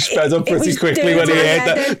 He sped up pretty quickly when he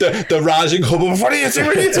heard the rising hub in front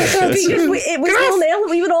of you. It was 0-0.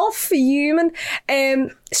 We were all fuming.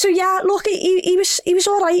 So yeah, look, he was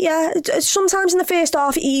all right. Yeah, sometimes in the first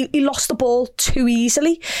half he lost the ball too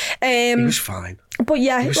easily. He was fine. But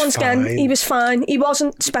yeah, once again, he was fine. He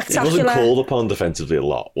wasn't spectacular. He wasn't called upon defensively a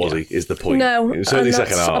lot, was he? Is the point? No, it was certainly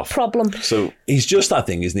second half. That's a problem. So he's just that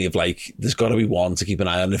thing, isn't he? Of there's got to be one to keep an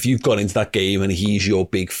eye on. If you've gone into that game and he's your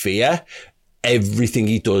big fear, everything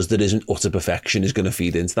he does that isn't utter perfection is going to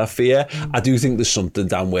feed into that fear. I do think there's something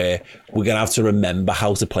down where we're going to have to remember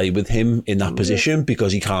how to play with him in that position,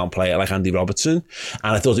 because he can't play it like Andy Robertson.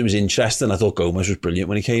 And I thought it was interesting. I thought Gomez was brilliant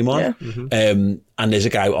when he came on. Yeah. And there's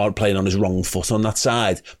a guy playing on his wrong foot on that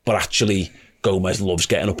side, but actually Gomez loves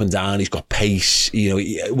getting up and down. He's got pace.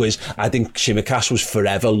 I think Tsimikas was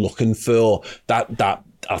forever looking for that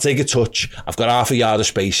I'll take a touch, I've got half a yard of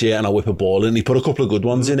space here and I'll whip a ball in. He put a couple of good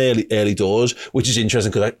ones in early doors, which is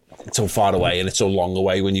interesting because it's so far away and it's so long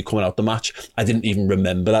away when you're coming out the match. I didn't even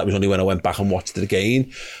remember that. It was only when I went back and watched it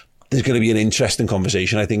again. There's going to be an interesting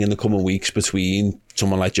conversation, I think, in the coming weeks between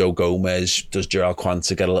someone like Joe Gomez. Does Gerald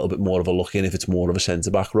Quanta get a little bit more of a look in if it's more of a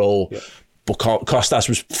centre-back role? Yeah. But Kostas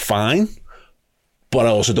was fine. but I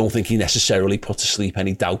also don't think he necessarily put to sleep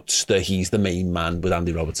any doubts that he's the main man with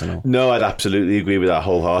Andy Robertson. No, I'd absolutely agree with that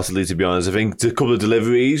wholeheartedly, to be honest. I think a couple of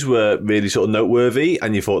deliveries were really sort of noteworthy,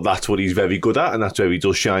 and you thought that's what he's very good at, and that's where he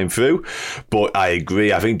does shine through. But I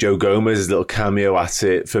agree. I think Joe Gomez's little cameo at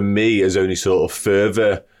it, for me, has only sort of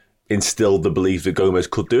further instilled the belief that Gomez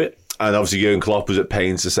could do it. And obviously Jurgen Klopp was at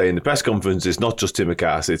pains to say in the press conference, it's not just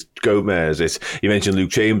Tsimikas, it's Gomez. You mentioned Luke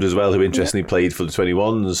Chambers as well, who interestingly played for the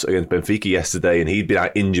 21s against Benfica yesterday, and he'd been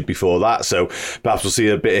out injured before that. So perhaps we'll see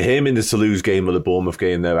a bit of him in the Toulouse game or the Bournemouth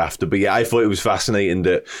game thereafter. But yeah, I thought it was fascinating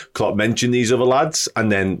that Klopp mentioned these other lads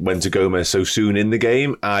and then went to Gomez so soon in the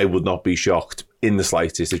game. I would not be shocked in the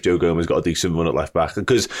slightest if Joe Gomez got a decent run at left back,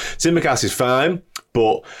 because Tsimikas is fine.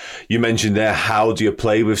 But you mentioned there, how do you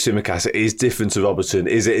play with Tsimikas? It is different to Robertson.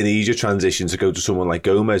 Is it an easier transition to go to someone like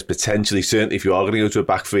Gomez? Potentially, certainly if you are going to go to a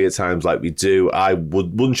back three at times like we do,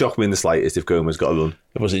 wouldn't shock me in the slightest if Gomez got a run.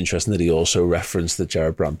 It was interesting that he also referenced that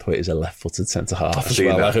Jared Branthwaite is a left-footed centre-half as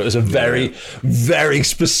well. Like, it was a very, very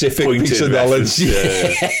specific piece of knowledge. Yeah.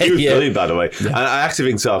 He was brilliant, by the way. Yeah. And I actually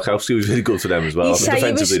think Tarkowski was really good for them as well.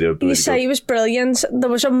 Defensively, they were brilliant. You say he was brilliant. There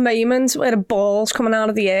was a moment where a ball's coming out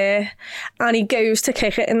of the air and he goes to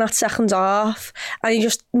kick it in that second half and he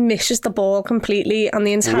just misses the ball completely, and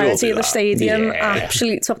the entirety of the stadium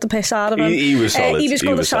absolutely took the piss out of him. He was solid. He was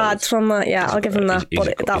good aside from that. Yeah, I'll give him that.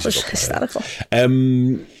 But that was hysterical.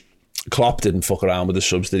 Klopp didn't fuck around with the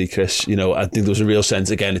subs, did he, Chris? You know, I think there was a real sense,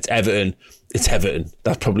 again, it's Everton.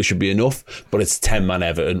 That probably should be enough, but it's 10-man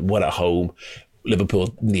Everton. We're at home.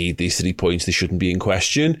 Liverpool need these 3 points. They shouldn't be in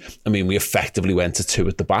question. I mean, we effectively went to 2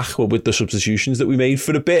 at the back with the substitutions that we made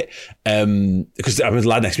for a bit. Because I mean, the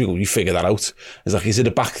lad next to me, you figure that out. It's like, is it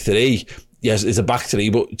a back 3? Yes, it's a back 3,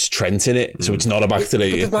 but it's Trent in it, so it's not a back 3.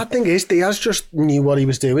 But the bad thing is, Diaz just knew what he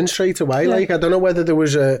was doing straight away. Yeah. Like, I don't know whether there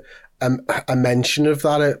was a mention of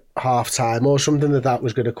that at half time or something, that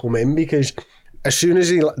was going to come in, because as soon as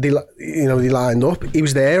he lined up, he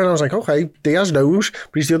was there, and I was like, okay, Diaz knows,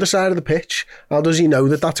 but he's the other side of the pitch. How does he know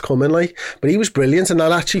that that's coming? Like, but he was brilliant, and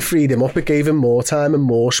that actually freed him up. It gave him more time and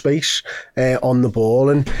more space on the ball,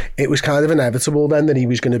 and it was kind of inevitable then that he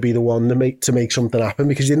was going to be the one to make something happen,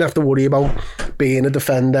 because he didn't have to worry about being a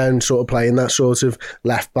defender and sort of playing that sort of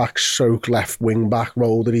left back stroke left wing back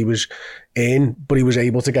role that he was in, but he was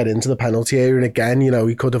able to get into the penalty area. And again, you know,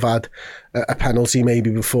 he could have had a penalty maybe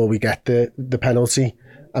before we get the penalty.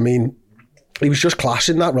 I mean, he was just class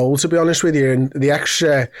in that role, to be honest with you. And the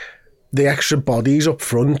extra bodies up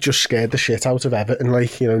front just scared the shit out of Everton.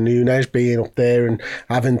 Like, you know, Nunes being up there and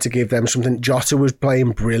having to give them something. Jota was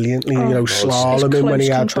playing brilliantly, slaloming when he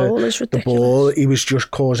had the ball. He was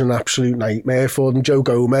just causing an absolute nightmare for them. Joe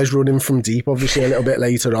Gomez running from deep, obviously, a little bit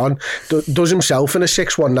later on. Does himself in a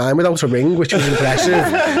 619 without a ring, which was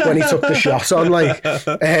impressive when he took the shot on. Like,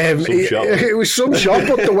 it was some shot,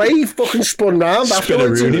 but the way he fucking spun round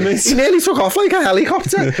afterwards, he nearly took off like a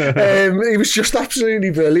helicopter. He was just absolutely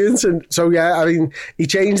brilliant. And so, yeah, I mean, he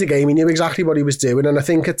changed the game. He knew exactly what he was doing. And I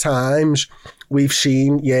think at times we've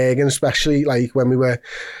seen Jürgen, especially like when we were,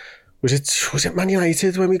 was it Man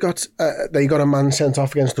United when we got, they got a man sent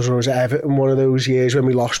off against us, or was it Everton one of those years when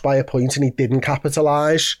we lost by a point and he didn't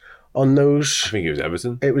capitalise on those? I think it was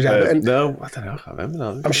Everton. It was Everton. No, I don't know. I can't remember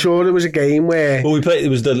now. I'm sure there was a game where... Well, we played... It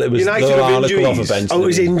was United with injuries. Oh, it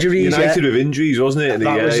was injuries, United with injuries, wasn't it?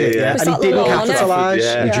 That was it, yeah. And he didn't capitalise.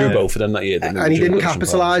 Yeah. We drew both of them that year. And he didn't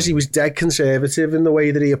capitalise. He was dead conservative in the way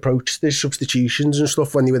that he approached his substitutions and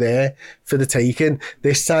stuff when they were there for the taking.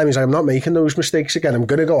 This time, he's like, I'm not making those mistakes again. I'm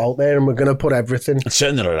going to go out there and we're going to put everything... And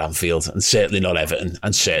certainly not at Anfield, and certainly not Everton,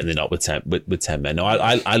 and certainly not with 10 men. No,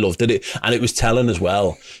 I loved it. And it was telling as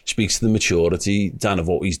well. Speaks to the maturity, Dan, of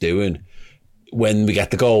what he's doing. When we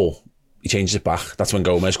get the goal, he changes it back. That's when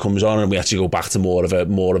Gomez comes on, and we actually go back to more of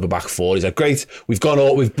a back four. He's like, great, we've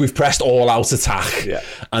we've pressed all out attack,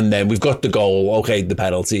 and then we've got the goal. Okay, the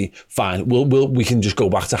penalty, fine. We can just go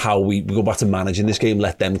back to how we go back to managing this game.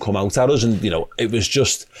 Let them come out at us, and you know, it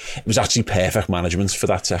was actually perfect management for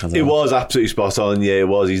that second. It was absolutely spot on. Yeah, it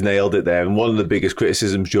was. He's nailed it there. And one of the biggest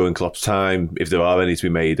criticisms during Klopp's time, if there are any to be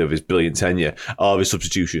made of his brilliant tenure, are his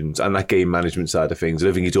substitutions and that game management side of things. I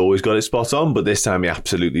don't think he's always got it spot on, but this time he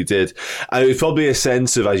absolutely did. And it was probably a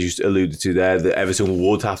sense of, as you alluded to there, that Everton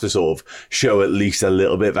would have to sort of show at least a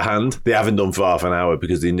little bit of a hand. They haven't done for half an hour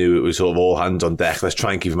because they knew it was sort of all hands on deck. Let's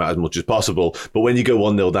try and keep them out as much as possible. But when you go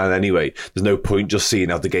 1-0 down anyway, there's no point just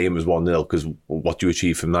seeing out the game as 1-0, because what do you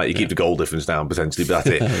achieve from that? You keep the goal difference down potentially, but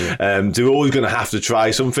that's it. So we're always going to have to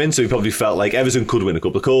try something. So he probably felt like Everton could win a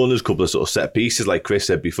couple of corners, a couple of sort of set pieces, like Chris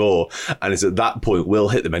said before. And it's at that point, we'll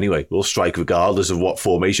hit them anyway. We'll strike regardless of what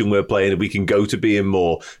formation we're playing. If we can go to being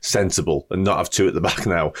more sensible sensible and not have two at the back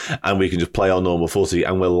now, and we can just play our normal footy,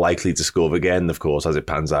 and we're likely to score again, of course, as it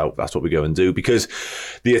pans out. That's what we go and do, because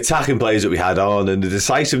the attacking players that we had on and the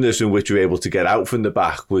decisiveness in which we were able to get out from the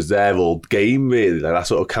back was their old game, really. Like that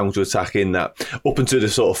sort of counter-attacking, that up into the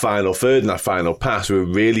sort of final third and that final pass, we were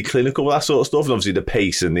really clinical with that sort of stuff. And obviously the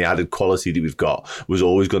pace and the added quality that we've got was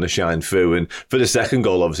always going to shine through. And for the second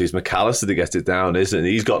goal, obviously it's McAllister that gets it down, isn't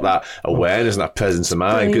he? He's got that awareness and that presence of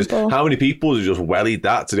mind, because how many people have just wellied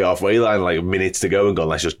that to the halfway line like minutes to go and gone,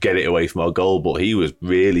 let's just get it away from our goal? But he was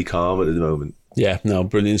really calm at the moment. Yeah, no,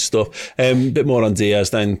 brilliant stuff. Bit more on Diaz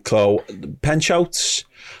then, Chloe. Pen shouts.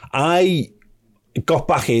 I got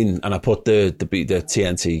back in and I put the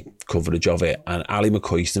TNT coverage of it, and Ali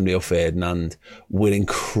McCoist and Rio Ferdinand were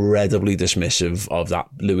incredibly dismissive of that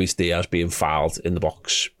Luis Diaz being fouled in the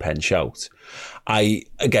box pen shout. I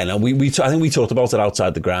think we talked about it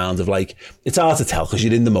outside the ground of like, it's hard to tell because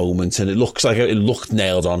you're in the moment and it looked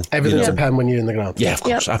nailed on. Everything's a pen when you're in the ground. Yeah, of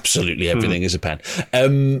course, absolutely everything is a pen.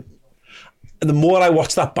 And the more I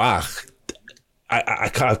watch that back,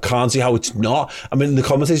 I can't see how it's not. I mean, the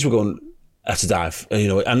commentators were going, that's a dive,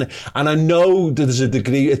 and I know that there's a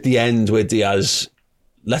degree at the end where Diaz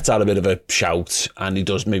lets out a bit of a shout and he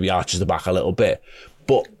does maybe arches the back a little bit,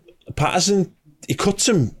 but Patterson, he cuts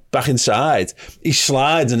him back inside, he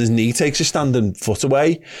slides and his knee takes his standing foot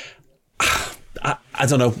away. I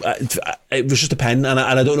don't know, it was just a pen, and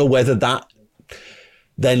I don't know whether that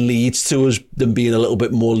then leads to us them being a little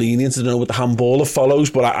bit more lenient. I don't know what the handballer follows,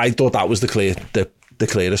 but I thought that was the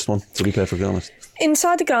clearest one, to be perfectly honest.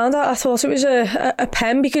 Inside the ground, I thought it was a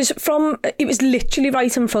pen, because it was literally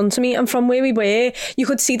right in front of me, and from where we were, you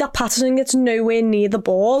could see that Patterson gets nowhere near the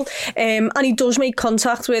ball, and he does make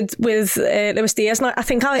contact with Luis Diaz. And I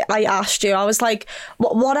think I asked you, I was like,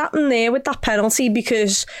 what happened there with that penalty?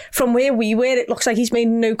 Because from where we were, it looks like he's made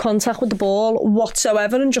no contact with the ball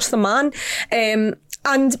whatsoever, and just the man.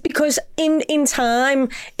 And because in time,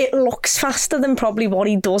 it looks faster than probably what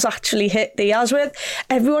he does actually hit Diaz with.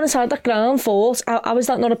 Everyone inside that ground thought, how is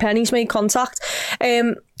that not a pen? He's made contact.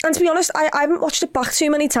 And to be honest, I haven't watched it back too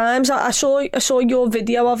many times. I saw your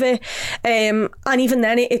video of it. And even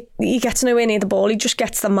then, he gets nowhere near the ball. He just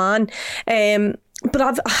gets the man.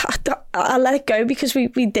 But I let it go, because we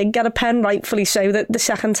did get a pen, rightfully so, the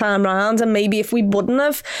second time round, and maybe if we wouldn't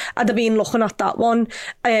have, I'd have been looking at that one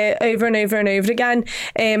over and over and over again.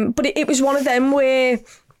 But it was one of them where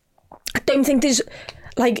I don't think there's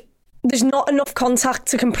not enough contact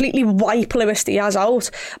to completely wipe Luis Diaz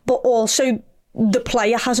out, but also the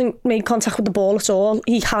player hasn't made contact with the ball at all.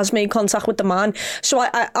 He has made contact with the man. So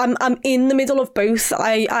I'm in the middle of both.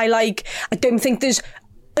 I don't think there's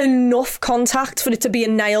enough contact for it to be a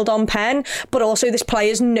nailed on pen, but also this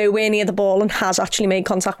player's nowhere near the ball and has actually made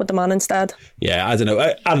contact with the man instead. Yeah, I don't know.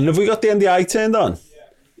 Adam, have we got the NDI turned on?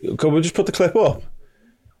 Can we just put the clip up?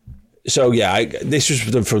 So yeah, this was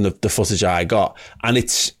from the footage I got, and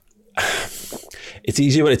it's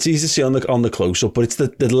easy to see on the close up, but it's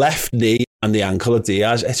the left knee and the ankle of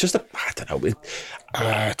Diaz. It's just I don't know.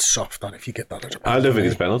 It's soft on if you get that as a penalty. I don't think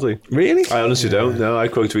it's a penalty. Really? I honestly don't. No, I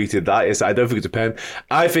quote tweeted that. I don't think it's a pen.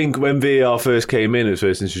 I think when VAR first came in, it was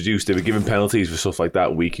first introduced, they were giving penalties for stuff like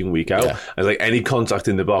that week in, week out. Yeah. And like any contact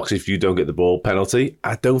in the box, if you don't get the ball, penalty.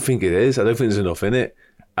 I don't think it is. I don't think there's enough in it.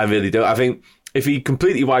 I really don't. I think if he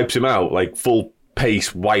completely wipes him out, like full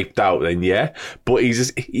pace wiped out, then yeah. But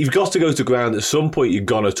you've got to go to ground. At some point, you're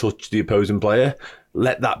going to touch the opposing player.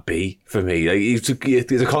 Let that be for me. Like,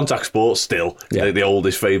 it's a contact sport still, like the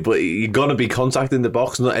oldest phrase, but you're going to be contact in the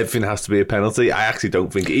box. Not everything has to be a penalty. I actually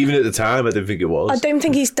don't think, even at the time, I didn't think it was. I don't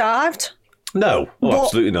think he's dived. No,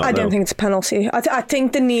 absolutely not. I don't think it's a penalty. I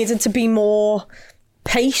think there needed to be more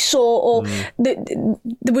pace or there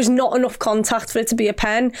was not enough contact for it to be a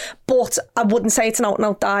pen, but I wouldn't say it's an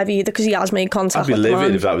out-and-out dive either, because he has made contact. I'd be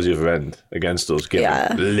livid if that was the other end against us.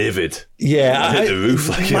 Livid. Yeah, hit the roof.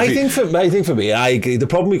 My thing for me, I agree. The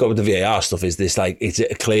problem we got with the VAR stuff is this, like, it's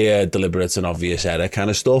a clear, deliberate and obvious error kind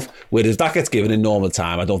of stuff. Whereas that gets given in normal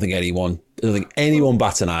time, I don't think anyone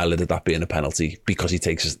bats an eyelid at that being a penalty, because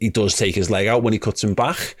he does take his leg out when he cuts him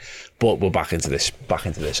back. But we're back into this,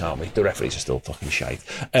 aren't we? The referees are still fucking shite.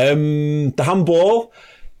 The handball,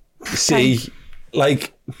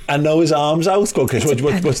 I know his arm's out. Go on, Chris, what's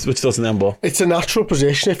your thoughts on the handball? It's a natural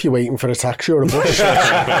position if you're waiting for a taxi or a bus.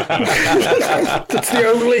 That's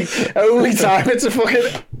the only time it's a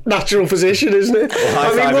fucking natural position, isn't it?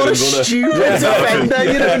 I mean, what a stupid defender,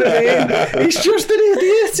 you know what I mean? He's just an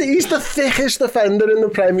idiot. He's the thickest defender in the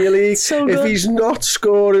Premier League. So if he's not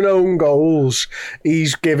scoring own goals,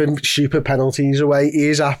 he's giving stupid penalties away. He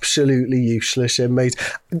is absolutely useless, mate.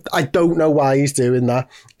 I don't know why he's doing that.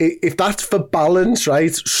 If that's for balance,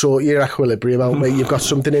 right, sort your equilibrium out, mate. You've got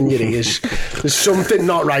something in your ears. There's something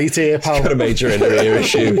not right here, pal. Got a major inner ear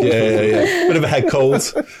issue. Yeah. Bit of a head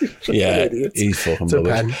cold. Yeah, he's fucking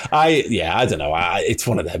rubbish. I don't know. It's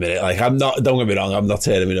one of them, innit? Like, I'm not. Don't get me wrong. I'm not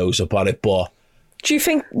turning my nose up at it, but. Do you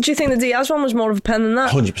think the Diaz one was more of a pen than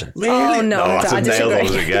that? 100%. Really? Oh no, that's I disagree.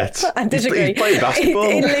 as it gets. I disagree. He's playing basketball.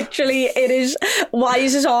 It is. Why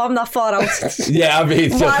is his arm that far out? Yeah, I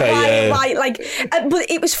mean, why? Like,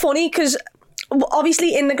 but it was funny because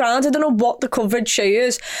obviously in the ground, I don't know what the coverage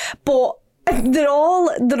shows, but. They're all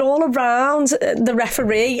around the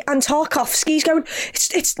referee, and Tarkovsky's going,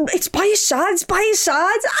 it's by his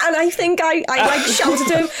side, and I think I like shouted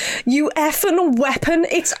to him, "You effing weapon,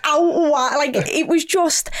 it's out!" Like, it was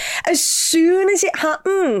just, as soon as it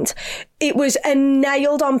happened, it was a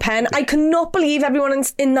nailed on pen. I cannot believe everyone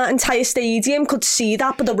in that entire stadium could see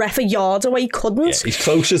that, but the ref a yard away couldn't. Yeah, he's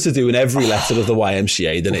closer to doing every letter of the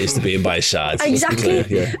YMCA than it is to being by his side. Exactly.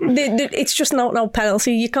 It's just no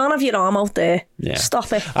penalty. You can't have your arm out there. Yeah.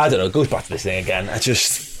 Stop it. I don't know. It goes back to this thing again.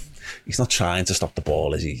 He's not trying to stop the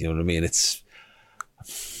ball, is he? You know what I mean?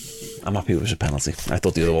 I'm happy it was a penalty. I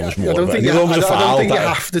thought the other one was more. I don't think you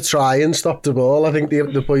have to try and stop the ball. I think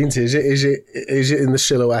the point is it in the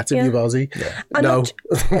silhouette of your body? Yeah. No,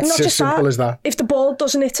 it's as simple as that. If the ball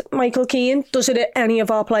doesn't hit Michael Keane, does it hit any of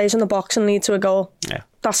our players in the box and lead to a goal? Yeah,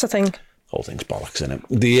 that's the thing. Whole thing's bollocks, isn't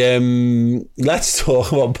it? Let's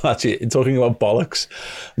talk about talking about bollocks.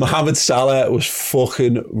 Mohamed Salah was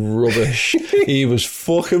fucking rubbish. He was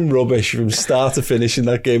fucking rubbish from start to finish in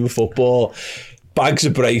that game of football. Bags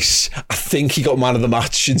of brace. I think he got man of the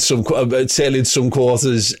match in certainly in some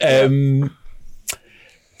quarters. Dan,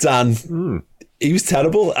 he was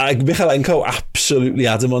terrible. Michalenko absolutely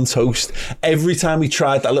had him on toast. Every time he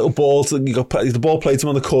tried that little ball, the ball played to him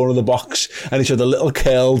on the corner of the box, and he showed a little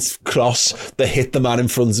curled cross that hit the man in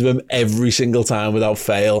front of him every single time without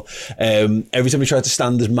fail. Every time he tried to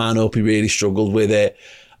stand his man up, he really struggled with it.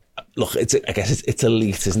 Look, I guess it's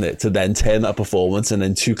elite, isn't it, to then turn that performance and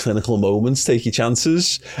then 2 clinical moments, take your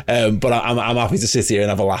chances. But I'm happy to sit here and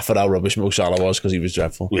have a laugh at how rubbish Mo Salah was, because he was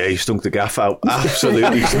dreadful. Yeah, he stunk the gaff out.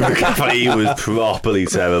 Absolutely stunk the gaff out. He was properly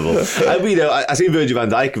terrible. I seen Virgil van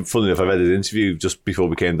Dijk, funny enough, I read his interview just before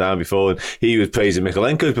we came down before, and he was praising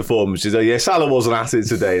Michalenko's performance. He's like, yeah, Salah wasn't at it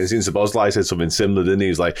today. And since Szoboszlai said something similar, didn't he?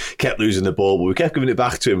 He was like, kept losing the ball, but we kept giving it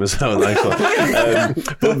back to him. And so nice one.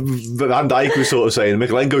 But Van Dijk was sort of saying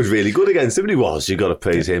Michalenko's really good against him, and he was. You got to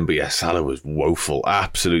praise him. But yeah, Salah was woeful,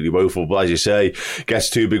 absolutely woeful. But as you say, gets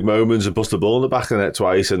 2 big moments and puts the ball in the back of the net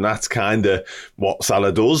twice, and that's kind of what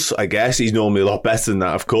Salah does. I guess he's normally a lot better than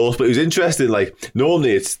that, of course. But it was interesting. Like,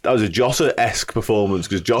 normally that was a Jota-esque performance,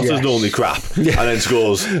 because Jota's normally crap and then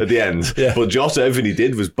scores at the end. Yeah. But Jota, everything he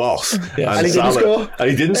did was boss. Yeah. And he didn't score. And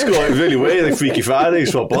he didn't score. It was really weird. Like Freaky Friday,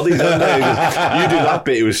 swap bodies. You do that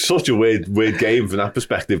bit. It was such a weird game from that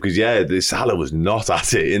perspective, because Salah was not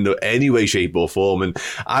at it in any way, shape or form. And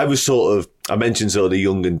I mentioned sort of the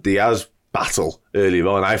Young and Diaz battle earlier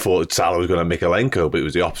on. I thought Salah was going to Michalenko, but it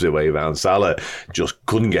was the opposite way around. Salah just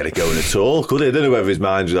couldn't get it going at all, could he? I don't know whether his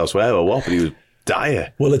mind was elsewhere or what, but he was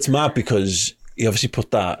dire. Well, it's mad because he obviously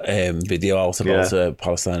put that video out about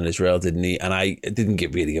Palestine and Israel, didn't he? And I didn't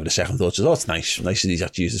really give it a second thought. Just, it's nice that he's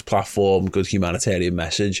actually used his platform, good humanitarian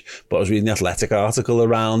message. But I was reading the Athletic article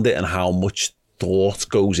around it and how much thought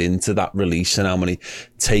goes into that release and how many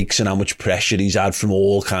takes and how much pressure he's had from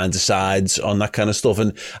all kinds of sides on that kind of stuff.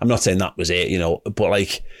 And I'm not saying that was it, but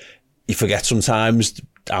like, you forget sometimes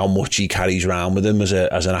how much he carries around with him as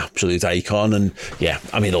an absolute icon. And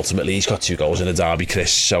ultimately he's got 2 goals in a derby,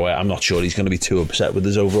 Chris, so I'm not sure he's going to be too upset with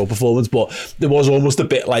his overall performance. But there was almost a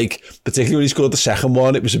bit like, particularly when he scored the second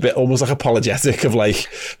one, it was a bit almost like apologetic of like,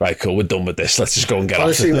 right, cool, we're done with this, let's just go and get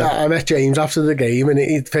Honestly, I met James after the game, and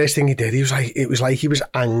the first thing he did, it was like he was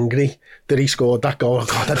angry that he scored that goal.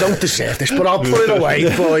 God, I don't deserve this, but I'll put it away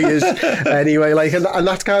for you anyway. Like, and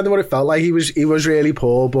that's kind of what it felt like. He was really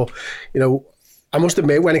poor, but I must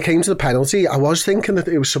admit, when it came to the penalty, I was thinking that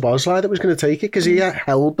it was Szoboszlai that was going to take it, because he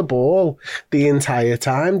held the ball the entire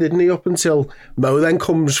time, didn't he? Up until Mo then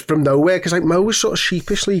comes from nowhere, because like Mo was sort of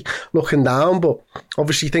sheepishly looking down. But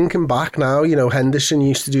obviously thinking back now, Henderson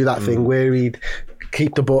used to do that thing where he'd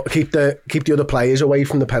keep the other players away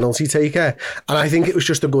from the penalty taker, and I think it was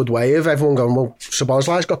just a good way of everyone going, well,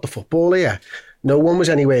 Szoboszlai's got the football here. no one was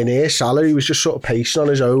anywhere near Salah. He was just sort of pacing on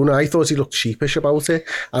his own. I thought he looked sheepish about it,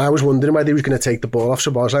 and I was wondering whether he was going to take the ball off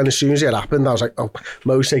Szoboszlai. And as soon as it happened, I was like, oh,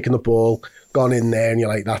 Mo's taking the ball, gone in there, and you're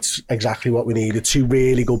like, that's exactly what we needed. 2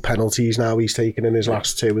 really good penalties now he's taken in his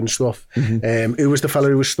last 2 and stuff. Who was the fella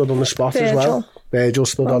who was stood on the spot as well? Virgil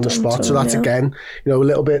stood on the spot. So that's, again, a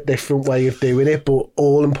little bit different way of doing it, but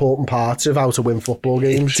all important parts of how to win football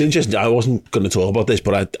games. It's interesting. I wasn't going to talk about this,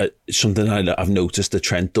 but something I've noticed that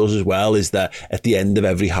Trent does as well is that at the end of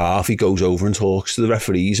every half, he goes over and talks to the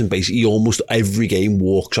referees, and basically almost every game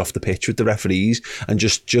walks off the pitch with the referees and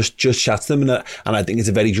just chats to them. And I think it's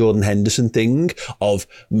a very Jordan Henderson thing of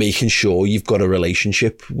making sure you've got a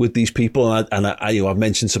relationship with these people. And I've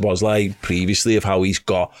mentioned Szoboszlai previously of how he's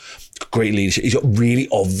got great leadership. He's got really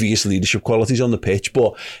obvious leadership qualities on the pitch,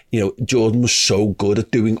 but Jordan was so good at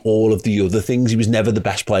doing all of the other things. He was never the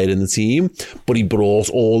best player in the team, but he brought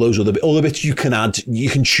all the bits you can add, you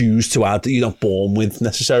can choose to add that you're not born with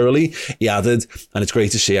necessarily. He added, and it's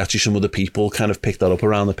great to see actually some other people kind of pick that up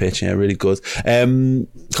around the pitch. Yeah, really good.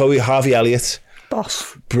 Chloe, Harvey Elliott.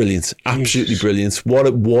 Boss. Brilliant. Absolutely brilliant. What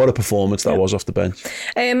a performance that was off the bench.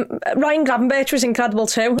 Ryan Gravenberch was incredible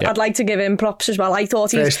too. I'd like to give him props as well. I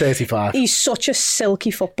thought First 35. He's such a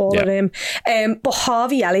silky footballer, him. But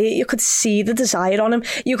Harvey Elliott, you could see the desire on him.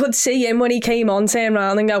 You could see him when he came on, turn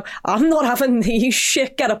around and go, I'm not having these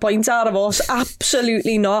shit get a point out of us.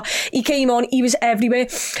 Absolutely not. He came on, he was everywhere.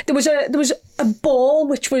 There was a ball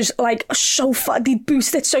which was like so far, they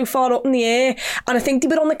boosted it so far up in the air, and I think they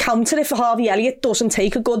were on the counter if Harvey Elliott doesn't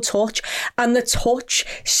take a good touch, and the touch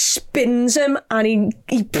spins him and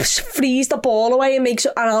he frees the ball away and makes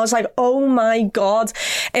it, and I was like, oh my god.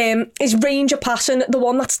 His range of passing, the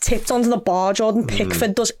one that's tipped onto the bar, Jordan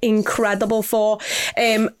Pickford does incredible for.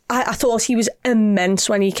 I thought he was immense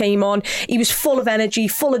when he came on. He was full of energy,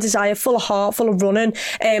 full of desire, full of heart, full of running,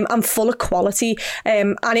 and full of quality.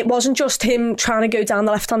 And it wasn't just him trying to go down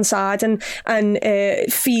the left-hand side and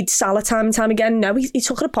feed Salah time and time again. No, he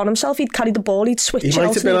took it upon himself. He'd carry the ball, he'd switch He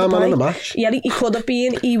might have been our man of the match. Yeah, he could have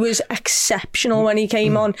been. He was exceptional when he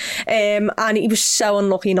came on. And he was so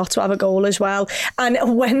unlucky not to have a goal as well. And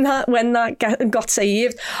when that got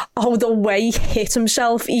saved, the way he hit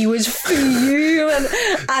himself, he was fuming.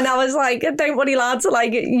 And I was like, don't worry, lads,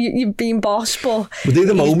 like, you've been boss, but they're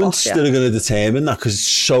the moments that are going to determine that, because it's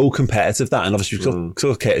so competitive, that, and obviously we've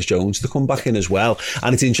got Curtis Jones to come back in as well.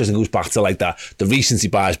 And it's interesting, it goes back to like that, the recency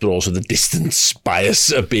bias, but also the distance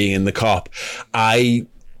bias of being in the Kop. I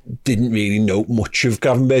didn't really know much of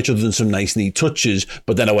Gravenberch other than some nice neat touches,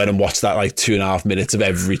 but then I went and watched that like 2.5 minutes of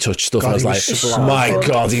every touch stuff, and I was like, my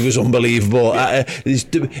god, he was unbelievable.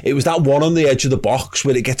 It was that one on the edge of the box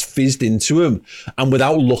where it gets fizzed into him, and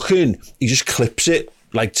without looking he just clips it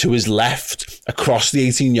like to his left across the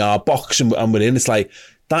 18-yard box, and we're in. It's like,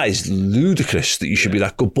 that is ludicrous that you should be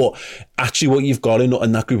that good. But actually what you've got in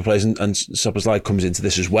that group of players, and Szoboszlai comes into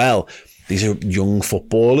this as well, these are young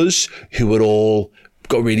footballers who are all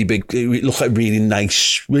got really big, look like really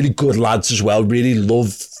nice, really good lads as well, really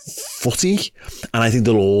love footy, and I think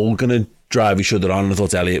they're all going to drive each other on. And I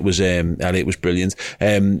thought Elliott was brilliant.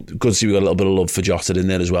 Good to see we got a little bit of love for Jota in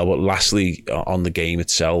there as well. But lastly, on the game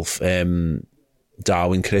itself,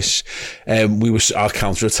 Darwin, Chris, our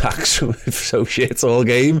counter-attacks were so shit all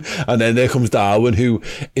game, and then there comes Darwin, who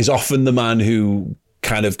is often the man who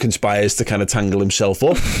kind of conspires to kind of tangle himself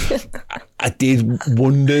up. I did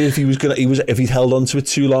wonder if if he'd held on to it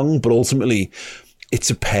too long, but ultimately it's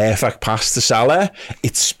a perfect pass to Salah.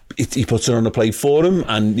 He puts it on the plate for him,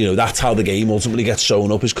 and that's how the game ultimately gets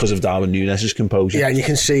sewn up, is because of Darwin Núñez's composure. Yeah, and you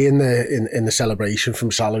can see in the celebration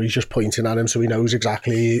from Salah, he's just pointing at him, so he knows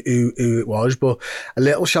exactly who it was. But a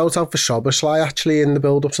little shout out for Szoboszlai actually in the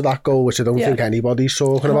build up to that goal, which I don't think anybody's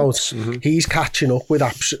talking about. Mm-hmm. He's catching up with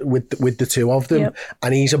the two of them,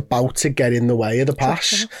 and he's about to get in the way of the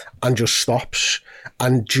pass and just stops.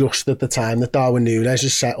 And just at the time that Darwin Núñez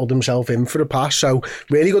has settled himself in for the pass. So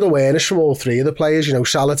really good awareness from all three of the players.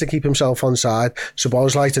 Salah to keep himself onside,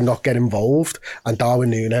 Szoboszlai to not get involved, and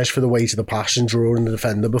Darwin Núñez for the weight of the pass and drawing the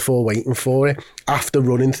defender before waiting for it. After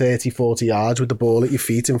running 30-40 yards with the ball at your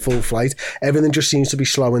feet in full flight, everything just seems to be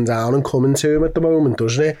slowing down and coming to him at the moment,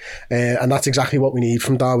 doesn't it? And that's exactly what we need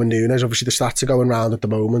from Darwin Núñez. Obviously the stats are going round at the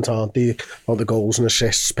moment, aren't they? All the goals and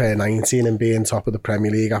assists per 90, and being top of the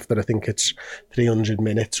Premier League after I think it's 300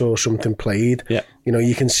 minutes or something played. Yeah.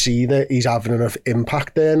 You can see that he's having enough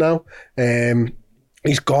impact there now.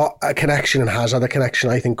 He's got a connection and has had a connection,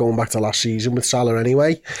 I think, going back to last season with Salah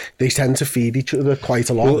anyway. They tend to feed each other quite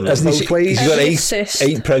a lot. Well, both ways. He's got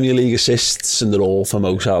eight Premier League assists, and they're all for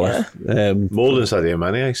Mo Salah. More than Sadio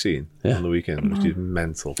Mane I've seen on the weekend, which is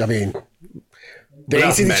mental. I mean, They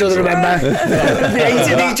hated each other, remember? They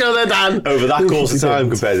hated each other, Dan. Over that course of time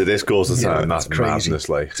compared to this course of time, that's crazy. madness.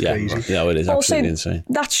 Like, Crazy. Yeah, it is absolutely insane.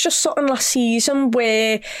 That's just something last season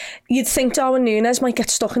where you'd think Darwin Núñez might get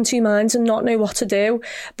stuck in two minds and not know what to do.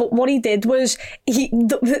 But what he did was,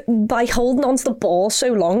 by holding on to the ball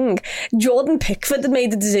so long, Jordan Pickford had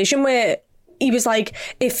made the decision where he was like,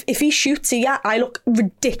 if he shoots here, I look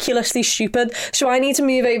ridiculously stupid, so I need to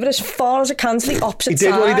move over as far as I can to the opposite side.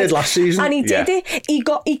 He did what he did last season. And he did it. He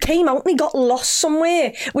came out and he got lost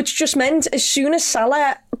somewhere, which just meant as soon as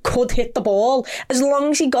Salah could hit the ball, as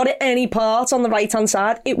long as he got it any part on the right-hand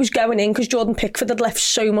side, it was going in, because Jordan Pickford had left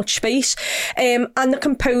so much space. And the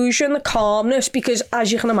composure and the calmness, because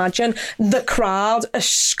as you can imagine, the crowd are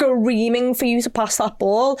screaming for you to pass that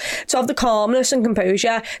ball. To have the calmness and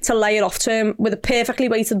composure to lay it off to him with a perfectly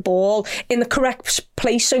weighted ball in the correct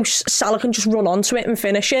place so Salah can just run onto it and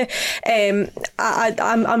finish it.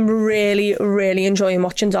 I'm really, really enjoying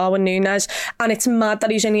watching Darwin Núñez, and it's mad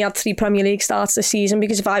that he's only had 3 Premier League starts this season,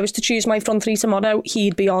 because if I was to choose my front three tomorrow,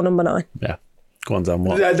 he'd be our number 9. Yeah. Go on, Dan.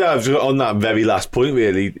 What? On that very last point,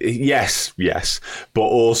 really, yes, but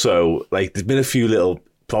also, like, there's been a few little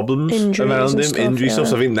problems around him, injury stuff.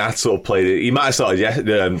 So I think that sort of played it. He might have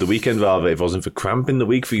started the weekend rather if it wasn't for cramp in the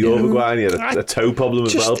week for Uruguay, and he had a toe problem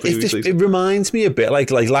as well previously. It reminds me a bit like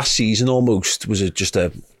last season almost was just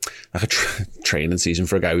a training season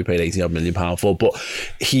for a guy we paid £80 million for, but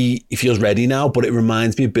he feels ready now. But it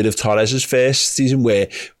reminds me a bit of Torres's first season where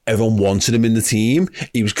everyone wanted him in the team.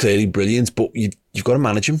 He was clearly brilliant, but you've got to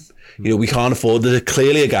manage him. You know, we can't afford. There's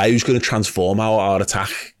clearly a guy who's going to transform our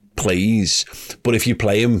attack plays, but if you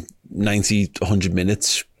play him 90, 100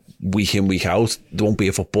 minutes week in, week out, there won't be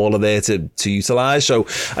a footballer there to utilise. So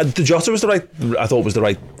the Jota was I thought was the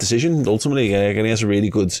right decision ultimately. And he has a really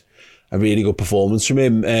good performance from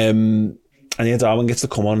him. And yeah, Darwin gets to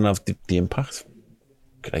come on and have the impact.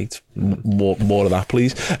 Great. More of that,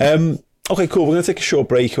 please. Okay, cool. We're going to take a short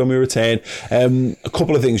break. When we return, a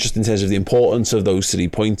couple of things just in terms of the importance of those 3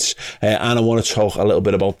 points. And I want to talk a little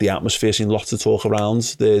bit about the atmosphere. Seen lots of talk around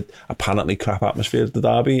the apparently crap atmosphere of the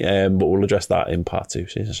derby, but we'll address that in part 2.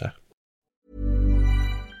 See you in a sec.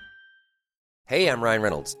 Hey, I'm Ryan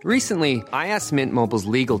Reynolds. Recently, I asked Mint Mobile's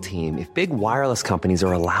legal team if big wireless companies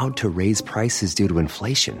are allowed to raise prices due to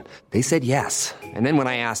inflation. They said yes. And then when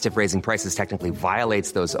I asked if raising prices technically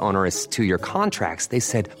violates those onerous 2-year contracts, they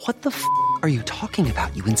said, "What the f*** are you talking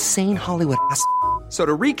about, you insane Hollywood ass?" So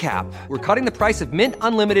to recap, we're cutting the price of Mint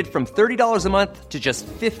Unlimited from $30 a month to just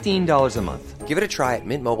 $15 a month. Give it a try at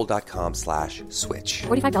mintmobile.com/switch.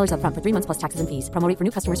 $45 up front for 3 months plus taxes and fees. Promo rate for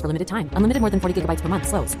new customers for limited time. Unlimited more than 40 gigabytes per month.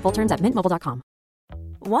 Slows full terms at mintmobile.com.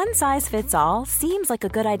 One size fits all seems like a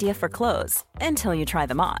good idea for clothes until you try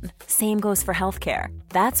them on. Same goes for healthcare.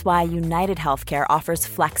 That's why United Healthcare offers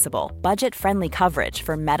flexible, budget-friendly coverage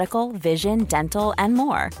for medical, vision, dental, and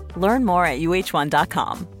more. Learn more at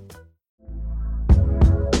uh1.com.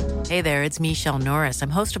 Hey there, it's Michelle Norris.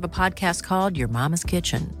 I'm host of a podcast called Your Mama's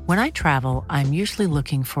Kitchen. When I travel, I'm usually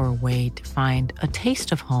looking for a way to find a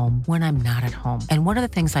taste of home when I'm not at home. And one of the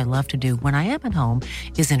things I love to do when I am at home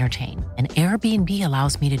is entertain. And Airbnb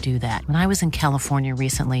allows me to do that. When I was in California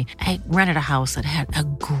recently, I rented a house that had a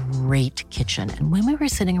great kitchen. And when we were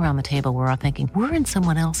sitting around the table, we're all thinking, we're in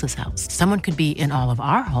someone else's house. Someone could be in all of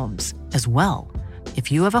our homes as well.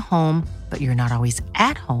 If you have a home, but you're not always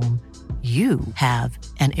at home, you have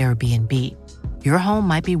an Airbnb. Your home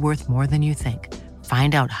might be worth more than you think.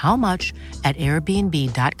 Find out how much at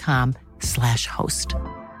airbnb.com/host.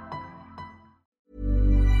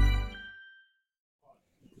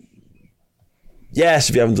 Yes,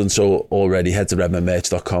 if you haven't done so already, head to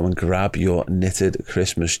redmenmerch.com and grab your knitted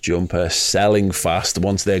Christmas jumper. Selling fast.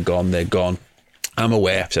 Once they're gone, they're gone. I'm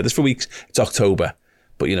aware. I've said this for weeks. It's October.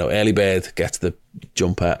 But, you know, early bird gets the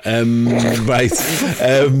jumper. Right.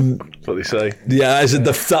 What they say. Yeah, is it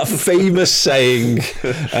that famous saying?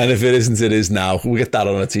 And if it isn't, it is now. We'll get that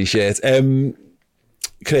on a T-shirt.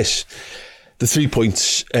 Chris, the 3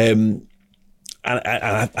 points. And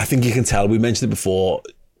I think you can tell. We mentioned it before.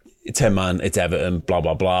 10 man, it's Everton, blah,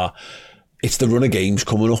 blah, blah. It's the run of games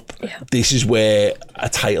coming up. Yeah. This is where a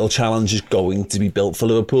title challenge is going to be built for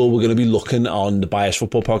Liverpool. We're going to be looking on the Bias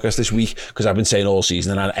Football podcast this week, because I've been saying all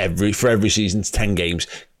season, and for every season, it's 10 games.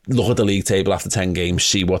 Look at the league table after 10 games,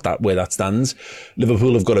 see where that stands.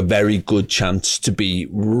 Liverpool have got a very good chance to be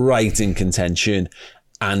right in contention.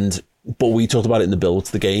 But we talked about it in the build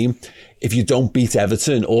to the game. If you don't beat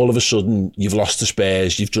Everton, all of a sudden you've lost to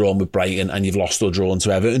Spurs, you've drawn with Brighton, and you've lost or drawn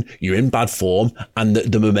to Everton. You're in bad form, and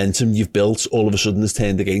the momentum you've built all of a sudden has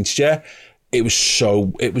turned against you. It was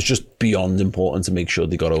just beyond important to make sure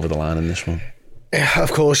they got over the line in this one.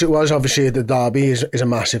 Of course it was. Obviously the derby is a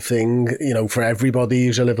massive thing, you know, for everybody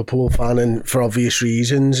who's a Liverpool fan, and for obvious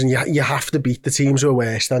reasons, and you have to beat the teams who are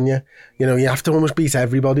worse than you. You know, you have to almost beat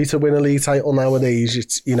everybody to win a league title nowadays.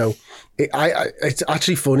 It's, you know, it's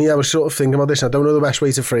actually funny. I was sort of thinking about this, and I don't know the best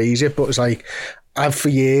way to phrase it, but it's like, I've for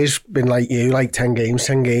years been like you, like 10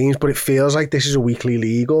 games, but it feels like this is a weekly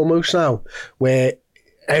league almost now, where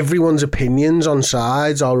everyone's opinions on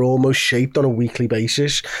sides are almost shaped on a weekly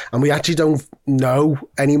basis, and we actually don't know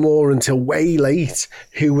anymore until way late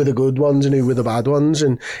who were the good ones and who were the bad ones.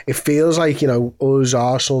 And it feels like, you know, us,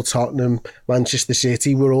 Arsenal, Tottenham, Manchester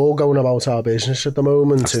City, we're all going about our business at the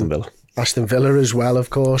moment. Aston Villa as well, of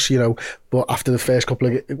course, you know, but after the first couple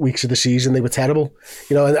of weeks of the season, they were terrible,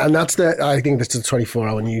 you know, and I think that's the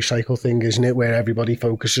 24-hour news cycle thing, isn't it, where everybody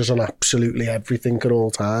focuses on absolutely everything at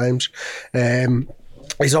all times.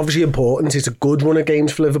 It's obviously important. It's a good run of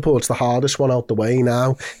games for Liverpool. It's the hardest one out the way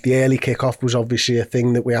now. The early kickoff was obviously a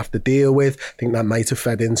thing that we have to deal with. I think that might have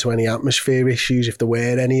fed into any atmosphere issues, if there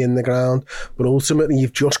were any in the ground. But ultimately,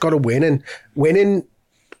 you've just got to win. And winning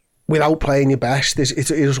without playing your best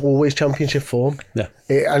is always championship form. Yeah.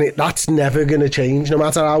 That's never going to change. No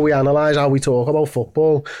matter how we analyse, how we talk about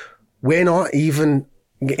football, we're not even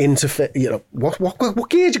into, you know, what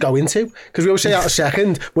gear do you go into? Because we always say out of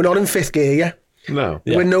second, we're not in fifth gear yet. No.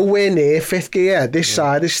 Yeah. We're nowhere near fifth gear. This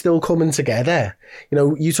side is still coming together. You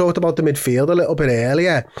know, you talked about the midfield a little bit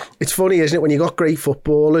earlier. It's funny, isn't it, when you got great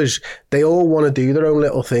footballers, they all want to do their own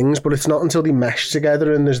little things, but it's not until they mesh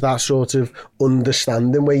together and there's that sort of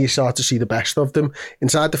understanding where you start to see the best of them.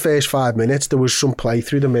 Inside the first 5 minutes, there was some play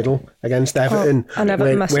through the middle against Everton, when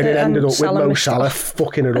it ended up with Mo Salah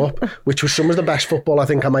fucking it up, which was some of the best football I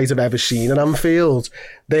think I might have ever seen at Anfield.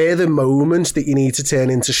 They're the moments that you need to turn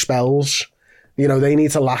into spells. You know, they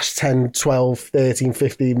need to last 10, 12, 13,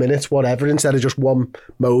 15 minutes, whatever, instead of just one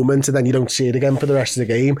moment and then you don't see it again for the rest of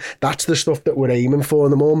the game. That's the stuff that we're aiming for.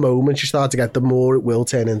 And the more moments you start to get, the more it will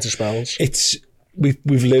turn into spells.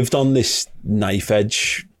 We've lived on this knife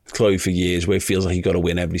edge, Chloe, for years, where it feels like you've got to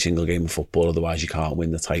win every single game of football, otherwise you can't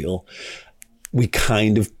win the title. We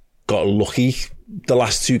kind of got lucky the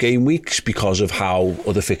last 2 game weeks because of how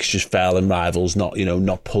other fixtures fell and rivals not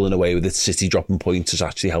pulling away with it. City dropping points has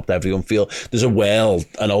actually helped everyone feel there's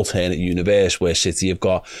an alternate universe where City have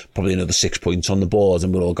got probably another 6 points on the board,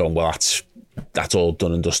 and we're all going, well, that's all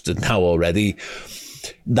done and dusted now already.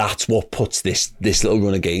 That's what puts this little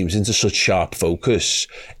run of games into such sharp focus.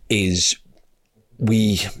 Is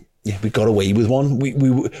we got away with one.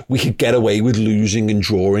 We could get away with losing and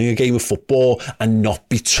drawing a game of football and not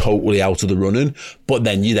be totally out of the running. But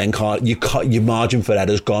then you can't. Your margin for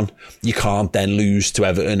error's gone. You can't then lose to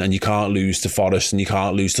Everton, and you can't lose to Forest, and you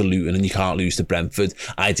can't lose to Luton, and you can't lose to Brentford.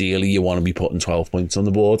 Ideally, you want to be putting 12 points on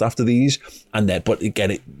the board after these, but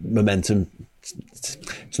again, momentum.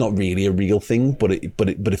 It's not really a real thing, but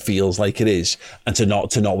it feels like it is. And to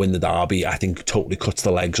not win the derby, I think totally cuts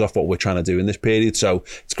the legs off what we're trying to do in this period. So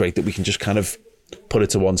it's great that we can just kind of put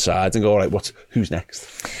it to one side and go, all right, who's next?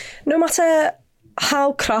 No matter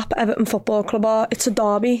how crap Everton Football Club are, it's a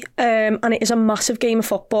derby, and it is a massive game of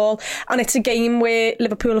football, and it's a game where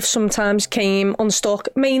Liverpool have sometimes came unstuck,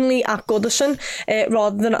 mainly at Goodison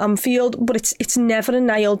rather than Anfield, but it's never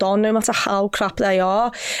nailed on, no matter how crap they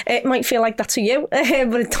are. It might feel like that to you, but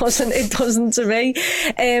it doesn't to me.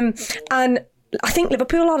 And I think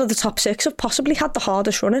Liverpool out of the top 6 have possibly had the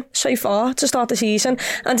hardest running so far to start the season,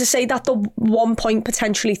 and to say that the 1 point,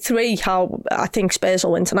 potentially 3, how I think Spurs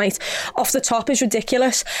will win tonight, off the top is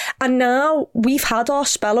ridiculous. And now we've had our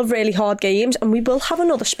spell of really hard games, and we will have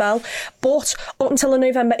another spell, but up until the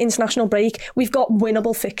November international break, we've got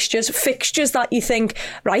winnable fixtures that you think,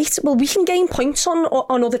 right, well, we can gain points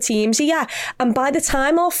on other teams here. And by the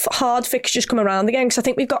time our hard fixtures come around again, because I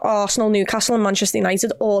think we've got Arsenal, Newcastle and Manchester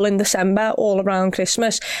United all in December, all around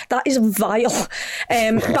Christmas. That is vile.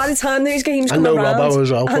 By the time those games come around, Robbo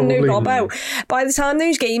as well, and no Robbo. By the time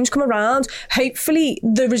those games come around, hopefully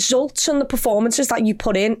the results and the performances that you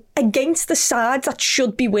put in against the sides that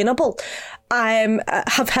should be winnable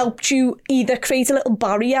have helped you either create a little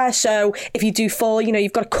barrier, so if you do fall,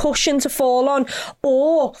 you've got a cushion to fall on,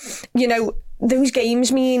 or those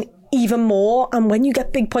games mean even more, and when you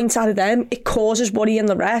get big points out of them, it causes worry in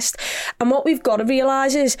the rest. And what we've got to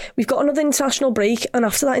realise is we've got another international break, and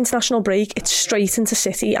after that international break, it's straight into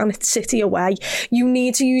City, and it's City away. You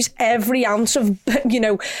need to use every ounce of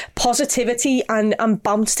positivity and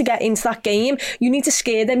bounce to get into that game. You need to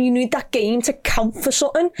scare them. You need that game to count for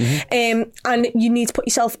something. And you need to put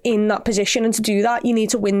yourself in that position, and to do that you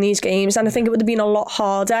need to win these games. And I think it would have been a lot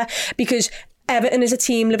harder, because Everton is a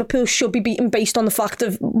team Liverpool should be beaten based on the fact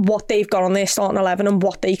of what they've got on their starting 11 and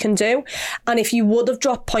what they can do. And if you would have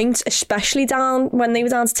dropped points, especially down when they were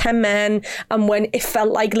down to 10 men and when it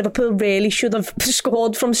felt like Liverpool really should have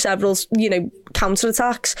scored from several,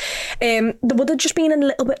 counter-attacks, there would have just been a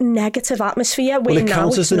little bit negative atmosphere. Well, it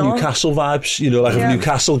counts as the Newcastle vibes, if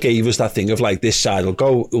Newcastle gave us that thing of like, this side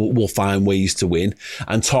we'll find ways to win.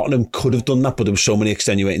 And Tottenham could have done that, but there were so many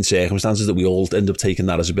extenuating circumstances that we all end up taking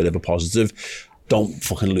that as a bit of a positive. Don't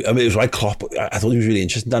fucking lose. I mean, it was like Klopp. I thought he was really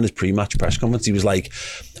interesting down his pre-match press conference. He was like,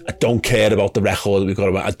 I don't care about the record that we've got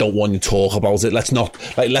about. I don't want you to talk about it. Let's not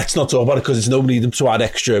talk about it because it's no need to add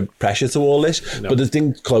extra pressure to all this. No. But the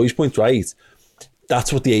thing, Chloe's point, right?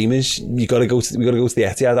 That's what the aim is. We got to go to the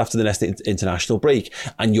Etihad after the next international break,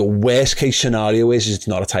 and your worst case scenario is it's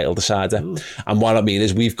not a title decider. And what I mean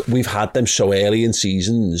is we've had them so early in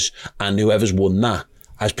seasons, and whoever's won that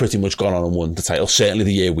has pretty much gone on and won the title. Certainly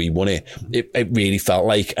the year we won it, it really felt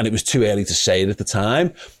like, and it was too early to say it at the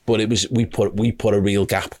time, but it was, we put a real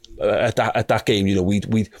gap at that game.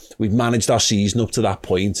 We'd managed our season up to that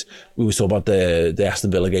point. We were talking about the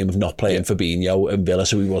Aston Villa game of not playing Fabinho and Villa,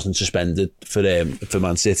 so he wasn't suspended for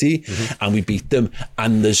Man City, and we beat them.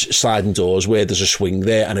 And there's sliding doors where there's a swing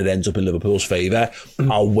there, and it ends up in Liverpool's favour.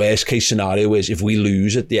 Our worst case scenario is if we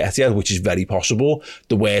lose at the Etihad, which is very possible.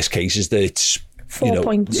 The worst case is that it's 4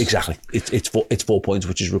 points. Exactly. It's 4 points,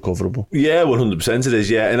 which is recoverable. Yeah, 100% it is,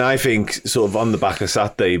 yeah. And I think sort of on the back of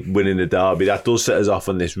Saturday, winning the derby, that does set us off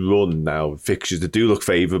on this run now. Fixtures that do look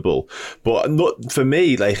favourable. But for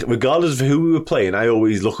me, like, regardless of who we were playing, I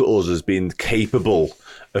always look at us as being capable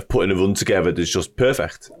of putting a run together that's just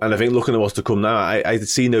perfect. And I think looking at what's to come now, I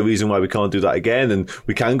see no reason why we can't do that again. And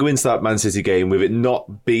we can go into that Man City game with it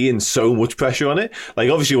not being so much pressure on it. Like,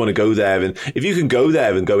 obviously you want to go there, and if you can go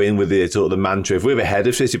there and go in with the sort of the mantra, if we're ahead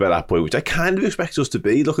of City by that point, which I kind of expect us to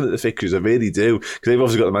be, looking at the fixtures, I really do, because they've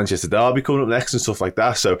obviously got the Manchester derby coming up next and stuff like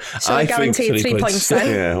that. So I guaranteed think 3 points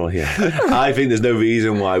then. Yeah. I think there's no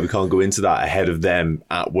reason why we can't go into that ahead of them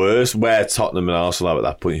at worst. Where Tottenham and Arsenal are at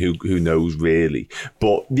that point, who knows really?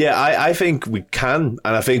 But yeah, I think we can,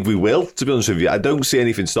 and I think we will, to be honest with you. I don't see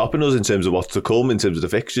anything stopping us in terms of what's to come, in terms of the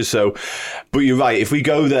fixtures. So, but you're right, if we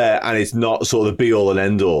go there and it's not sort of the be all and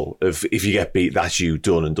end all of, if you get beat, that's you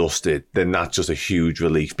done and dusted, then that's just a huge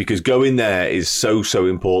relief, because going there is so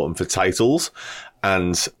important for titles.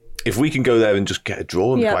 And if we can go there and just get a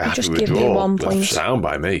draw, and quite happy with a draw, 1 point. That's sound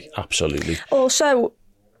by me. Absolutely. Also,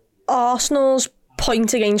 Arsenal's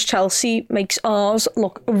point against Chelsea makes ours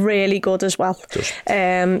look really good as well.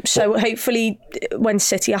 So hopefully when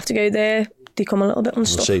City have to go there, they come a little bit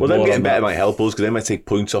unstuck. Well, them getting better might help us, because they might take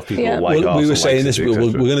points off people like Arsenal. We were saying this, City,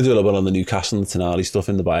 we're going to do a little bit on the Newcastle and the Tonali stuff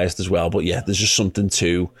in the biased as well, but yeah, there's just something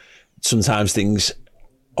to, sometimes things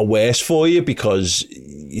are worse for you because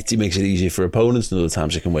it makes it easier for opponents, and other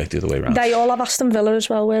times it can work the other way around. They all have Aston Villa as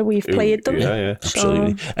well, where we've played them. Yeah,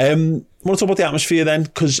 absolutely. I want to talk about the atmosphere then,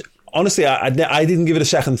 because honestly, I didn't give it a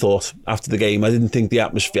second thought after the game. I didn't think the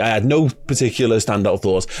atmosphere, I had no particular standout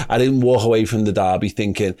thoughts. I didn't walk away from the derby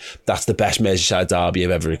thinking that's the best Merseyside derby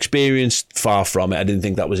I've ever experienced. Far from it. I didn't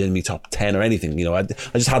think that was in my top 10 or anything. I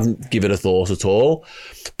just hadn't given it a thought at all.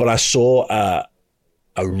 But I saw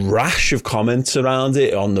a rash of comments around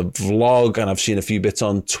it on the vlog, and I've seen a few bits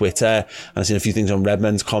on Twitter, and I've seen a few things on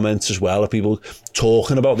Redmen's comments as well, of people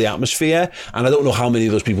talking about the atmosphere. And I don't know how many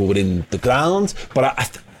of those people were in the ground, but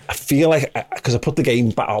I feel like, because I put the game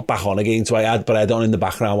back on again, so I had on in the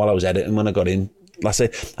background while I was editing when I got in last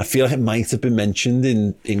night. I feel like it might have been mentioned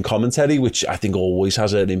in commentary, which I think always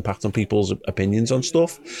has an impact on people's opinions on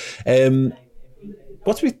stuff.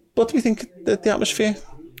 What do we think of the atmosphere?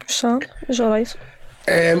 So, it's all right.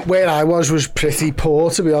 Where I was pretty poor,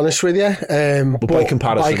 to be honest with you. But by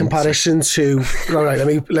comparison to... All right,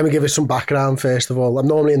 let me give it some background first of all. I'm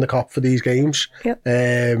normally in the Kop for these games.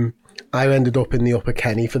 Yep. I ended up in the Upper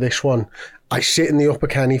Kenny for this one. I sit in the Upper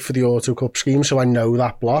Kenny for the Auto Cup scheme, so I know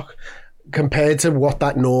that block. Compared to what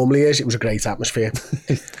that normally is, it was a great atmosphere.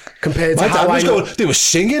 Compared to how they were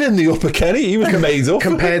singing in the Upper Kenny. He was made up.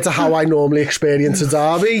 Compared to how I normally experience a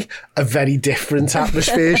derby, a very different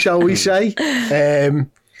atmosphere, shall we say?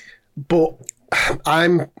 But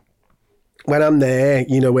when I'm there,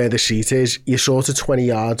 where the seat is, you're sort of 20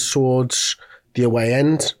 yards towards the away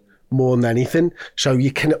end, more than anything. So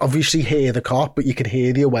you can obviously hear the Kop, but you can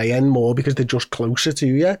hear the away end more because they're just closer to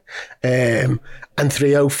you. And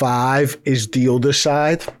 305 is the other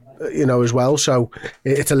side, as well. So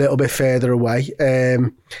it's a little bit further away.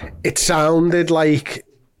 It sounded like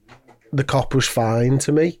the Kop was fine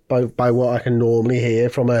to me by what I can normally hear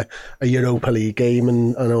from a Europa League game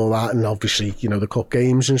and all that. And obviously, the cup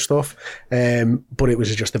games and stuff. But it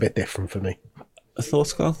was just a bit different for me.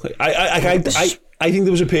 Thoughts, Carl? I think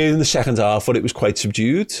there was a period in the second half where it was quite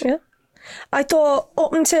subdued. Yeah. I thought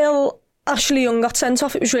up until Ashley Young got sent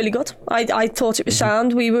off, it was really good. I thought it was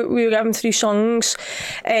sound. We were going through songs.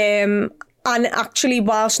 And actually,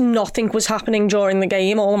 whilst nothing was happening during the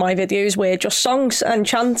game, all of my videos were just songs and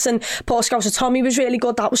chants. And Paul Scouser Tommy was really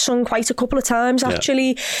good. That was sung quite a couple of times,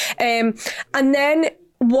 actually. And then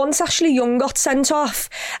once Ashley Young got sent off,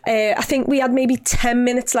 I think we had maybe 10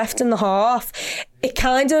 minutes left in the half. It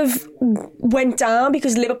kind of went down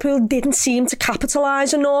because Liverpool didn't seem to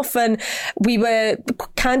capitalise enough, and we were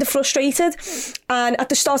kind of frustrated. And at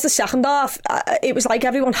the start of the second half, it was like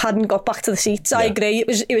everyone hadn't got back to the seats. Yeah. I agree.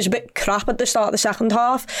 It was a bit crap at the start of the second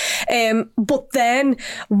half. But then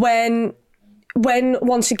when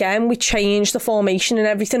once again we changed the formation and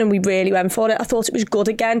everything and we really went for it, I thought it was good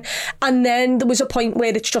again. And then there was a point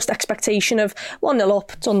where it's just expectation of 1-0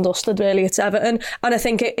 up, it's undusted really, it's Everton, and I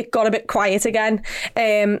think it got a bit quiet again.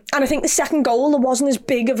 And I think the second goal, there wasn't as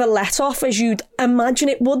big of a let-off as you'd imagine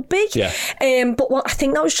it would be. But I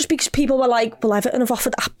think that was just because people were like, well, Everton have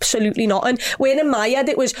offered absolutely nothing, where in my head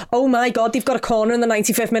it was, oh my God, they've got a corner in the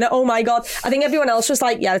 95th minute, oh my God. I think everyone else was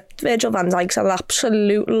like, yeah, Virgil van Dijk's had an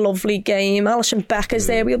absolute lovely game, Alisson Becker's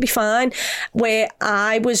there, we'll be fine. Where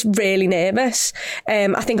I was really nervous.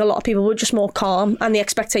 I think a lot of people were just more calm, and the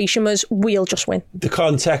expectation was we'll just win. The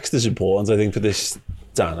context is important, I think, for this,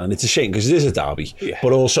 Dan, and it's a shame because it is a derby.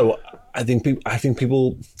 But also, I think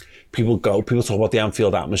people talk about the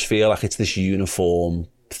Anfield atmosphere like it's this uniform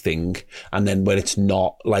thing, and then when it's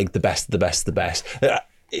not like the best of the best of the best,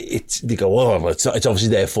 they go, oh, it's obviously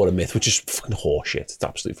there for a myth, which is fucking horseshit. It's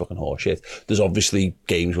absolutely fucking horseshit. There's obviously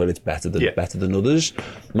games where it's better than others.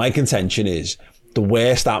 My contention is the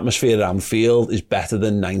worst atmosphere at Anfield is better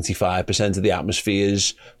than 95% of the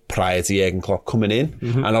atmospheres prior to Jurgen Klopp coming in.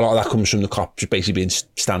 And a lot of that comes from the Klopp just basically being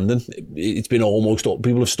standing. It's been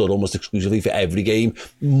people have stood almost exclusively for every game.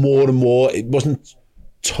 More and more, it wasn't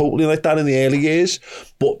totally like that in the early years,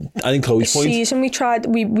 but I think Chloe's point, season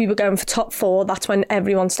we were going for top 4. That's when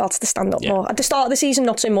everyone started to stand up more. At the start of the season,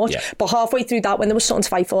 not so much, but halfway through that, when there was something to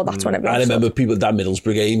fight for, that's when everyone remember people, that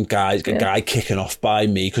Middlesbrough game, guy kicking off by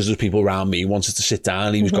me because there's people around me who wanted to sit down,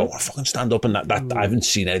 and he was going, fucking stand up, and that I haven't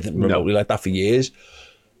seen anything remotely like that for years.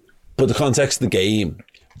 But the context of the game,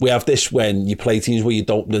 we have this when you play teams where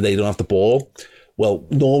they don't have the ball. Well,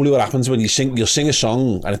 normally what happens when you'll sing a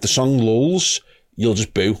song, and if the song lulls, you'll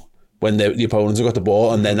just boo when the opponents have got the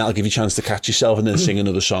ball, and then that'll give you a chance to catch yourself and then sing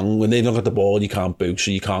another song. When they've not got the ball, you can't boo,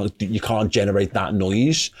 so you can't generate that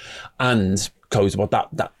noise. And Cody's about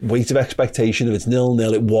that weight of expectation of it's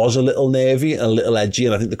 0-0. It was a little nervy and a little edgy,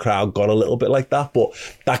 and I think the crowd got a little bit like that, but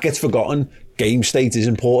that gets forgotten. Game state is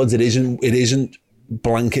important. It isn't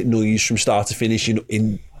blanket noise from start to finish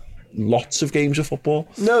in lots of games of football.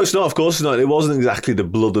 No, it's not, of course it's not. It wasn't exactly the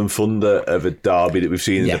blood and thunder of a derby that we've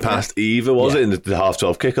seen in the past either, was it? And the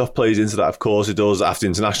half-12 kickoff plays into that, of course it does. After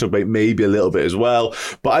international break, maybe a little bit as well.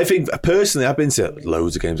 But I think, personally, I've been to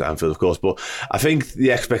loads of games at Anfield, of course, but I think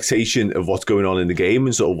the expectation of what's going on in the game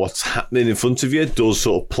and sort of what's happening in front of you does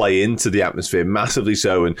sort of play into the atmosphere massively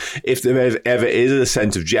so. And if there ever is a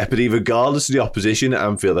sense of jeopardy, regardless of the opposition at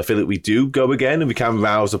Anfield, I feel like we do go again and we can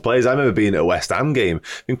rouse the players. I remember being at a West Ham game.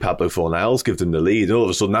 I think Pablo Fornals gave them the lead, and all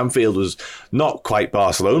of a sudden Anfield was not quite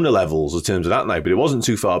Barcelona levels in terms of that night, but it wasn't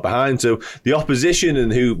too far behind. So the opposition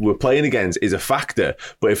and who we're playing against is a factor,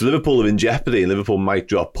 but if Liverpool are in jeopardy and Liverpool might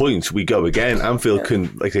drop points, we go again. Anfield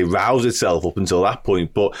can, like they rouse itself up until that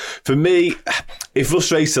point. But for me, it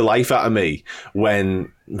frustrates the life out of me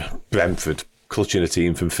when Brentford, clutching a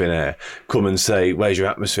team from thin air, come and say, where's your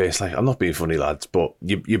atmosphere? It's like, I'm not being funny, lads, but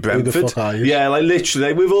you're Brentford. Who the fuck are you? Yeah, like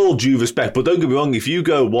literally, with all due respect, but don't get me wrong, if you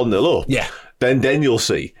go 1-0 up, then you'll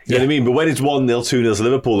see. You know what I mean? But when it's 1-0, 2-0 to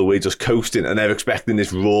Liverpool, the way just coasting, and they're expecting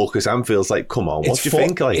this raucous Anfield, it's like, come on, what do you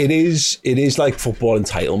think? Like, it is like football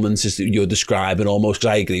entitlements, as you're describing almost,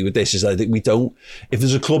 because I agree with this, is I think we don't, if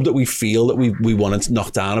there's a club that we feel that we want to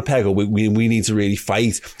knock down a peg, or we need to really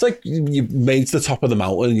fight, it's like you made to the top of the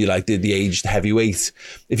mountain, you're like the aged heavyweight.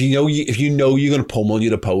 If you know you're going to pummel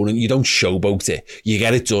your opponent, you don't showboat it. You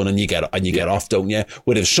get it done and you get off, don't you?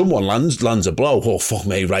 Where if someone lands a blow, oh fuck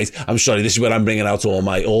me, right? I'm sorry, this is where I'm bringing out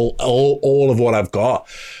all of what I've got.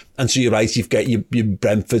 And so you're right, you've got your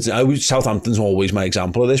Brentford. Southampton's always my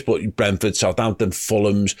example of this, but Brentford, Southampton,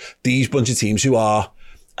 Fulham's, these bunch of teams who are,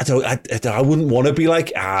 I wouldn't want to be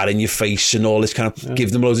like in your face and all this kind of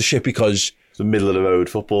give them loads of shit because it's a middle of the road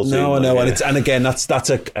football team. No, I know, and again that's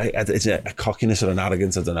a cockiness or an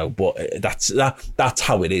arrogance, I don't know, but that's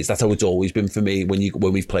how it is. That's how it's always been for me when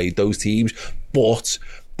we've played those teams. But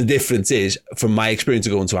the difference is, from my experience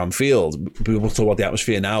of going to Anfield, people talk about the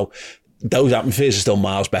atmosphere now. those atmospheres are still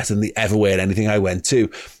miles better than they ever were anything I went to.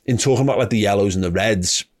 In talking about like the yellows and the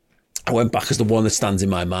reds, I went back as the one that stands in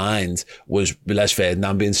my mind was Les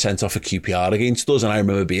Ferdinand being sent off for QPR against us, and I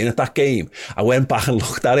remember being at that game. I went back and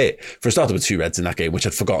looked at it. For a start, there were 2 reds in that game, which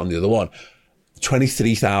I'd forgotten the other one.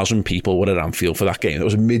 23,000 people were at Anfield for that game. It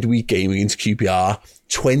was a midweek game against QPR.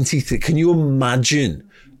 23. Can you imagine?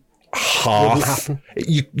 Half.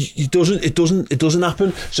 It doesn't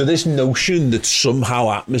happen. So this notion that somehow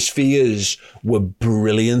atmospheres were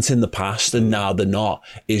brilliant in the past and now they're not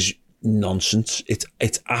is nonsense. It's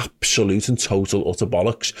absolute and total utter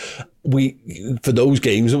bollocks. For those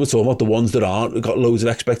games that we're talking about, the ones that aren't, we've got loads of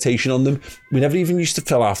expectation on them. We never even used to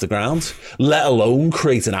fill half the ground, let alone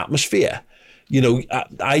create an atmosphere. You know,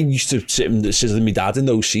 I used to sit with my dad in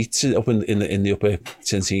those seats up in the upper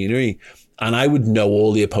centenary, and I would know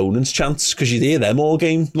all the opponents' chants because you'd hear them all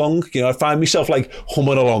game long. You know, I find myself like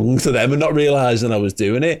humming along to them and not realising I was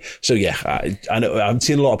doing it. So yeah, I know I've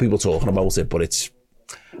seen a lot of people talking about it, but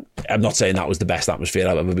I'm not saying that was the best atmosphere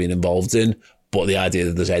I've ever been involved in. But the idea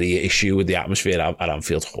that there's any issue with the atmosphere at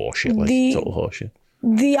Anfield's horseshit, total horseshit.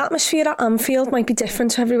 The atmosphere at Anfield might be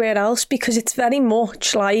different to everywhere else because it's very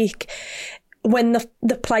much like when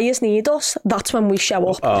the players need us, that's when we show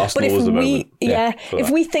up. But if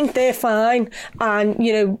we think they're fine and,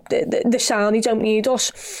 you know, the sound, don't need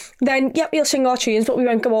us, then we'll sing our tunes, but we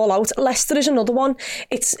won't go all out. Leicester is another one.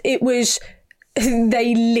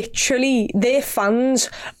 They literally, their fans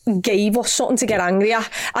gave us something to get angry at,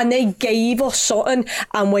 and they gave us something,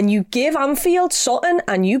 and when you give Anfield something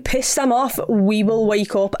and you piss them off, we will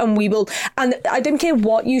wake up and we will, and I don't care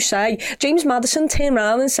what you say. James Maddison turned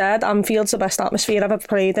around and said Anfield's the best atmosphere I've ever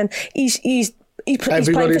played in. He's playing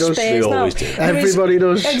for Spurs now. Everybody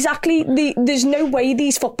does. Exactly. There's no way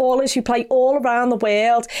these footballers who play all around the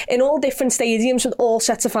world in all different stadiums with all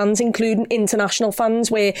sets of fans, including international fans,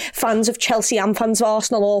 where fans of Chelsea and fans of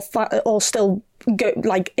Arsenal all still go,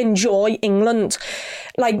 like, enjoy England.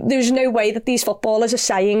 Like, there's no way that these footballers are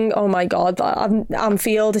saying, "Oh my God,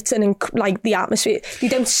 Anfield, it's like the atmosphere." You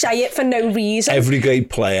don't say it for no reason. Every great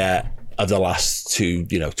player of the last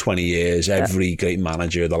 20 years, every great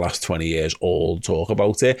manager of the last 20 years all talk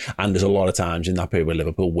about it. And there's a lot of times in that period where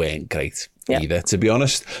Liverpool weren't great either, to be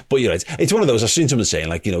honest. But you're right. It's one of those, I've seen someone saying,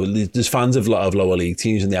 like, you know, there's fans of lower league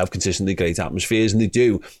teams and they have consistently great atmospheres, and they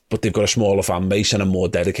do, but they've got a smaller fan base and a more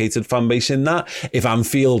dedicated fan base in that. If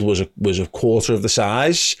Anfield was a quarter of the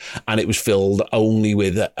size and it was filled only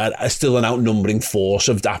with a still an outnumbering force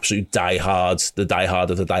of absolute diehards, the diehard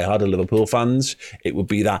of the Liverpool fans, it would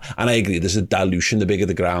be that. And I agree, there's a dilution the bigger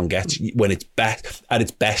the ground gets. When it's at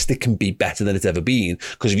its best, it can be better than it's ever been,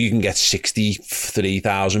 because if you can get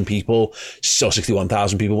 63,000 people, so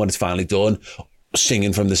 61,000 people when it's finally done,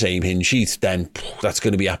 singing from the same hymn sheet, then that's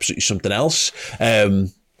going to be absolutely something else.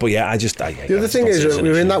 But yeah, the other thing is,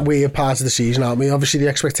 we're in that weird part of the season, aren't we? Obviously, the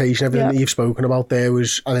expectation, everything that you've spoken about there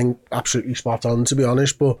was, I think, absolutely spot on, to be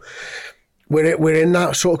honest. But we're in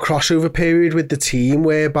that sort of crossover period with the team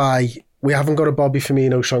whereby we haven't got a Bobby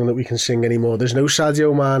Firmino song that we can sing anymore. There's no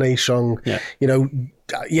Sadio Mane song. Yeah. You know,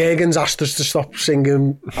 Jurgen's asked us to stop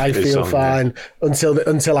singing I Feel Fine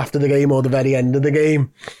until after the game or the very end of the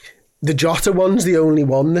game. The Jota one's the only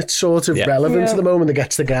one that's sort of relevant at the moment that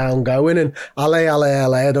gets the ground going. And Ale, Ale,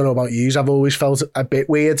 Ale, I don't know about you, I've always felt a bit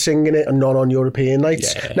weird singing it and not on European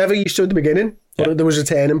nights. Yeah. Never used to at the beginning, but there was a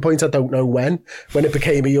turning point, I don't know when it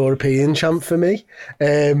became a European chant for me.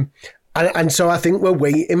 And so I think we're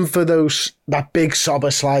waiting for that big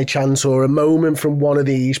Soboslai chance or a moment from one of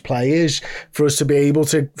these players for us to be able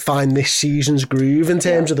to find this season's groove in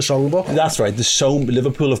terms of the songbook. That's right.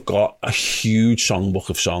 Liverpool have got a huge songbook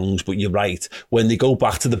of songs, but you're right. When they go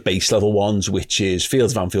back to the base level ones, which is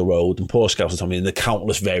Fields of Anfield Road and Poor Scouts and Tommy, and the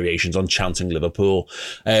countless variations on chanting Liverpool,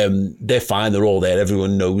 they're fine. They're all there.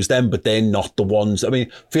 Everyone knows them, but they're not the ones. I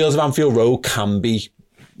mean, Fields of Anfield Road can be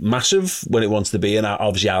massive when it wants to be, and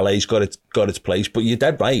obviously LA's got its place, but you're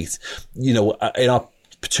dead right. You know, in our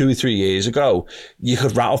 2 or 3 years ago, you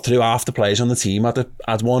could rattle through half the players on the team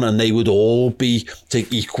had one, and they would all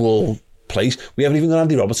take equal place. We haven't even got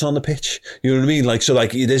Andy Robertson on the pitch. You know what I mean? Like, so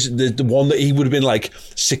like there's the one that he would have been like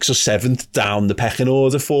 6th or 7th down the pecking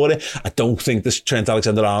order for it. I don't think this Trent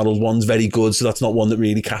Alexander-Arnold one's very good, so that's not one that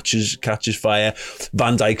really catches fire.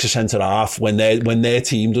 Van Dijk's a centre half. When their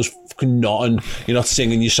team does fucking nothing, you're not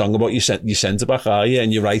singing your song about your centre back, are you?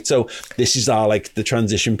 And you're right. So this is our, like, the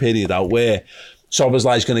transition period out where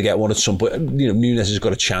Szoboszlai's going to get one at some point. Nunes has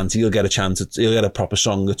got a chance. He'll get a chance. He'll get a proper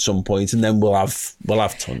song at some point, and then we'll have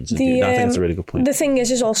tons. I think it's a really good point. The thing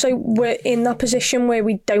is also we're in that position where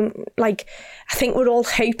we don't like. I think we're all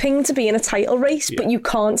hoping to be in a title race, but you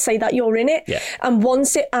can't say that you're in it. Yeah. And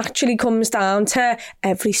once it actually comes down to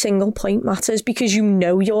every single point matters because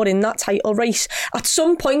you're in that title race. At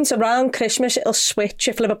some point around Christmas, it'll switch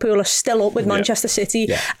if Liverpool are still up with Manchester City,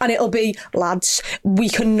 and it'll be, lads,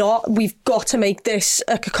 we've got to make this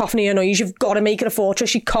a cacophony of noise. You've got to make it a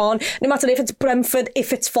fortress. You can't, no matter if it's Brentford,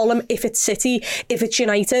 if it's Fulham, if it's City, if it's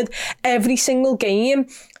United, every single game,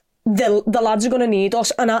 the lads are going to need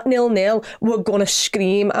us, and at 0-0 we're going to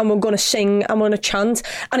scream and we're going to sing and we're going to chant,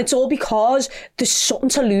 and it's all because there's something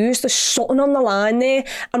to lose, there's something on the line there.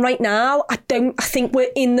 And right now I think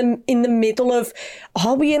we're in the middle of,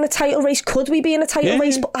 are we in a title race? Could we be in a title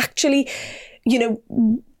race? But actually,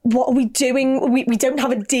 what are we doing? We don't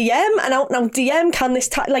have a DM, an out and out DM. Can this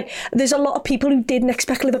there's a lot of people who didn't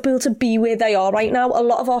expect Liverpool to be where they are right now. A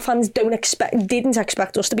lot of our fans didn't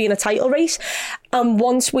expect us to be in a title race. And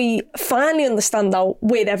once we finally understand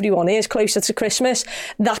where everyone is closer to Christmas,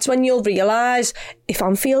 that's when you'll realise if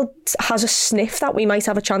Anfield has a sniff that we might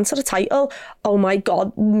have a chance at a title, oh my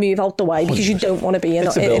God, move out the way, because you don't want to be in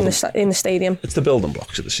the stadium. It's the building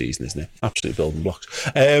blocks of the season, isn't it? Absolute building blocks.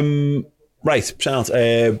 Right, shout.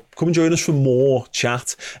 Come and join us for more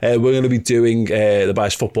chat. We're going to be doing the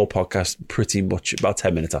Bias Football podcast pretty much about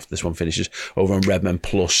 10 minutes after this one finishes over on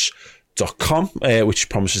redmenplus.com, which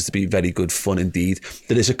promises to be very good fun indeed.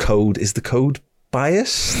 There is a code. Is the code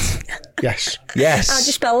biased? Yes. How'd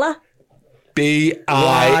you spell that? BIASED.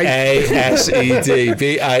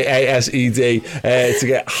 BIASED. To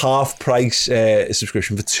get half price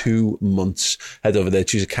subscription for 2 months. Head over there,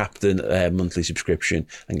 choose a Captain monthly subscription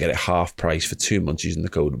and get it half price for 2 months using the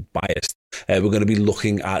code BIASED. We're going to be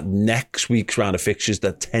looking at next week's round of fixtures,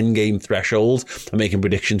 the 10-game threshold, and making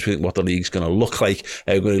predictions for what the league's going to look like.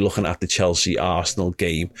 We're going to be looking at the Chelsea-Arsenal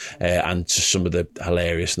game and just some of the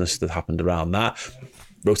hilariousness that happened around that.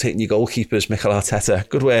 Rotating your goalkeepers, Mikel Arteta,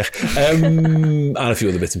 good work. And a few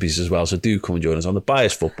other bits and pieces as well. So do come and join us on the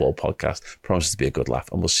Bias Football podcast. Promises to be a good laugh,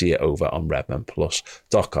 and we'll see you over on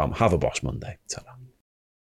redmenplus.com. Have a boss Monday. Ta-ra.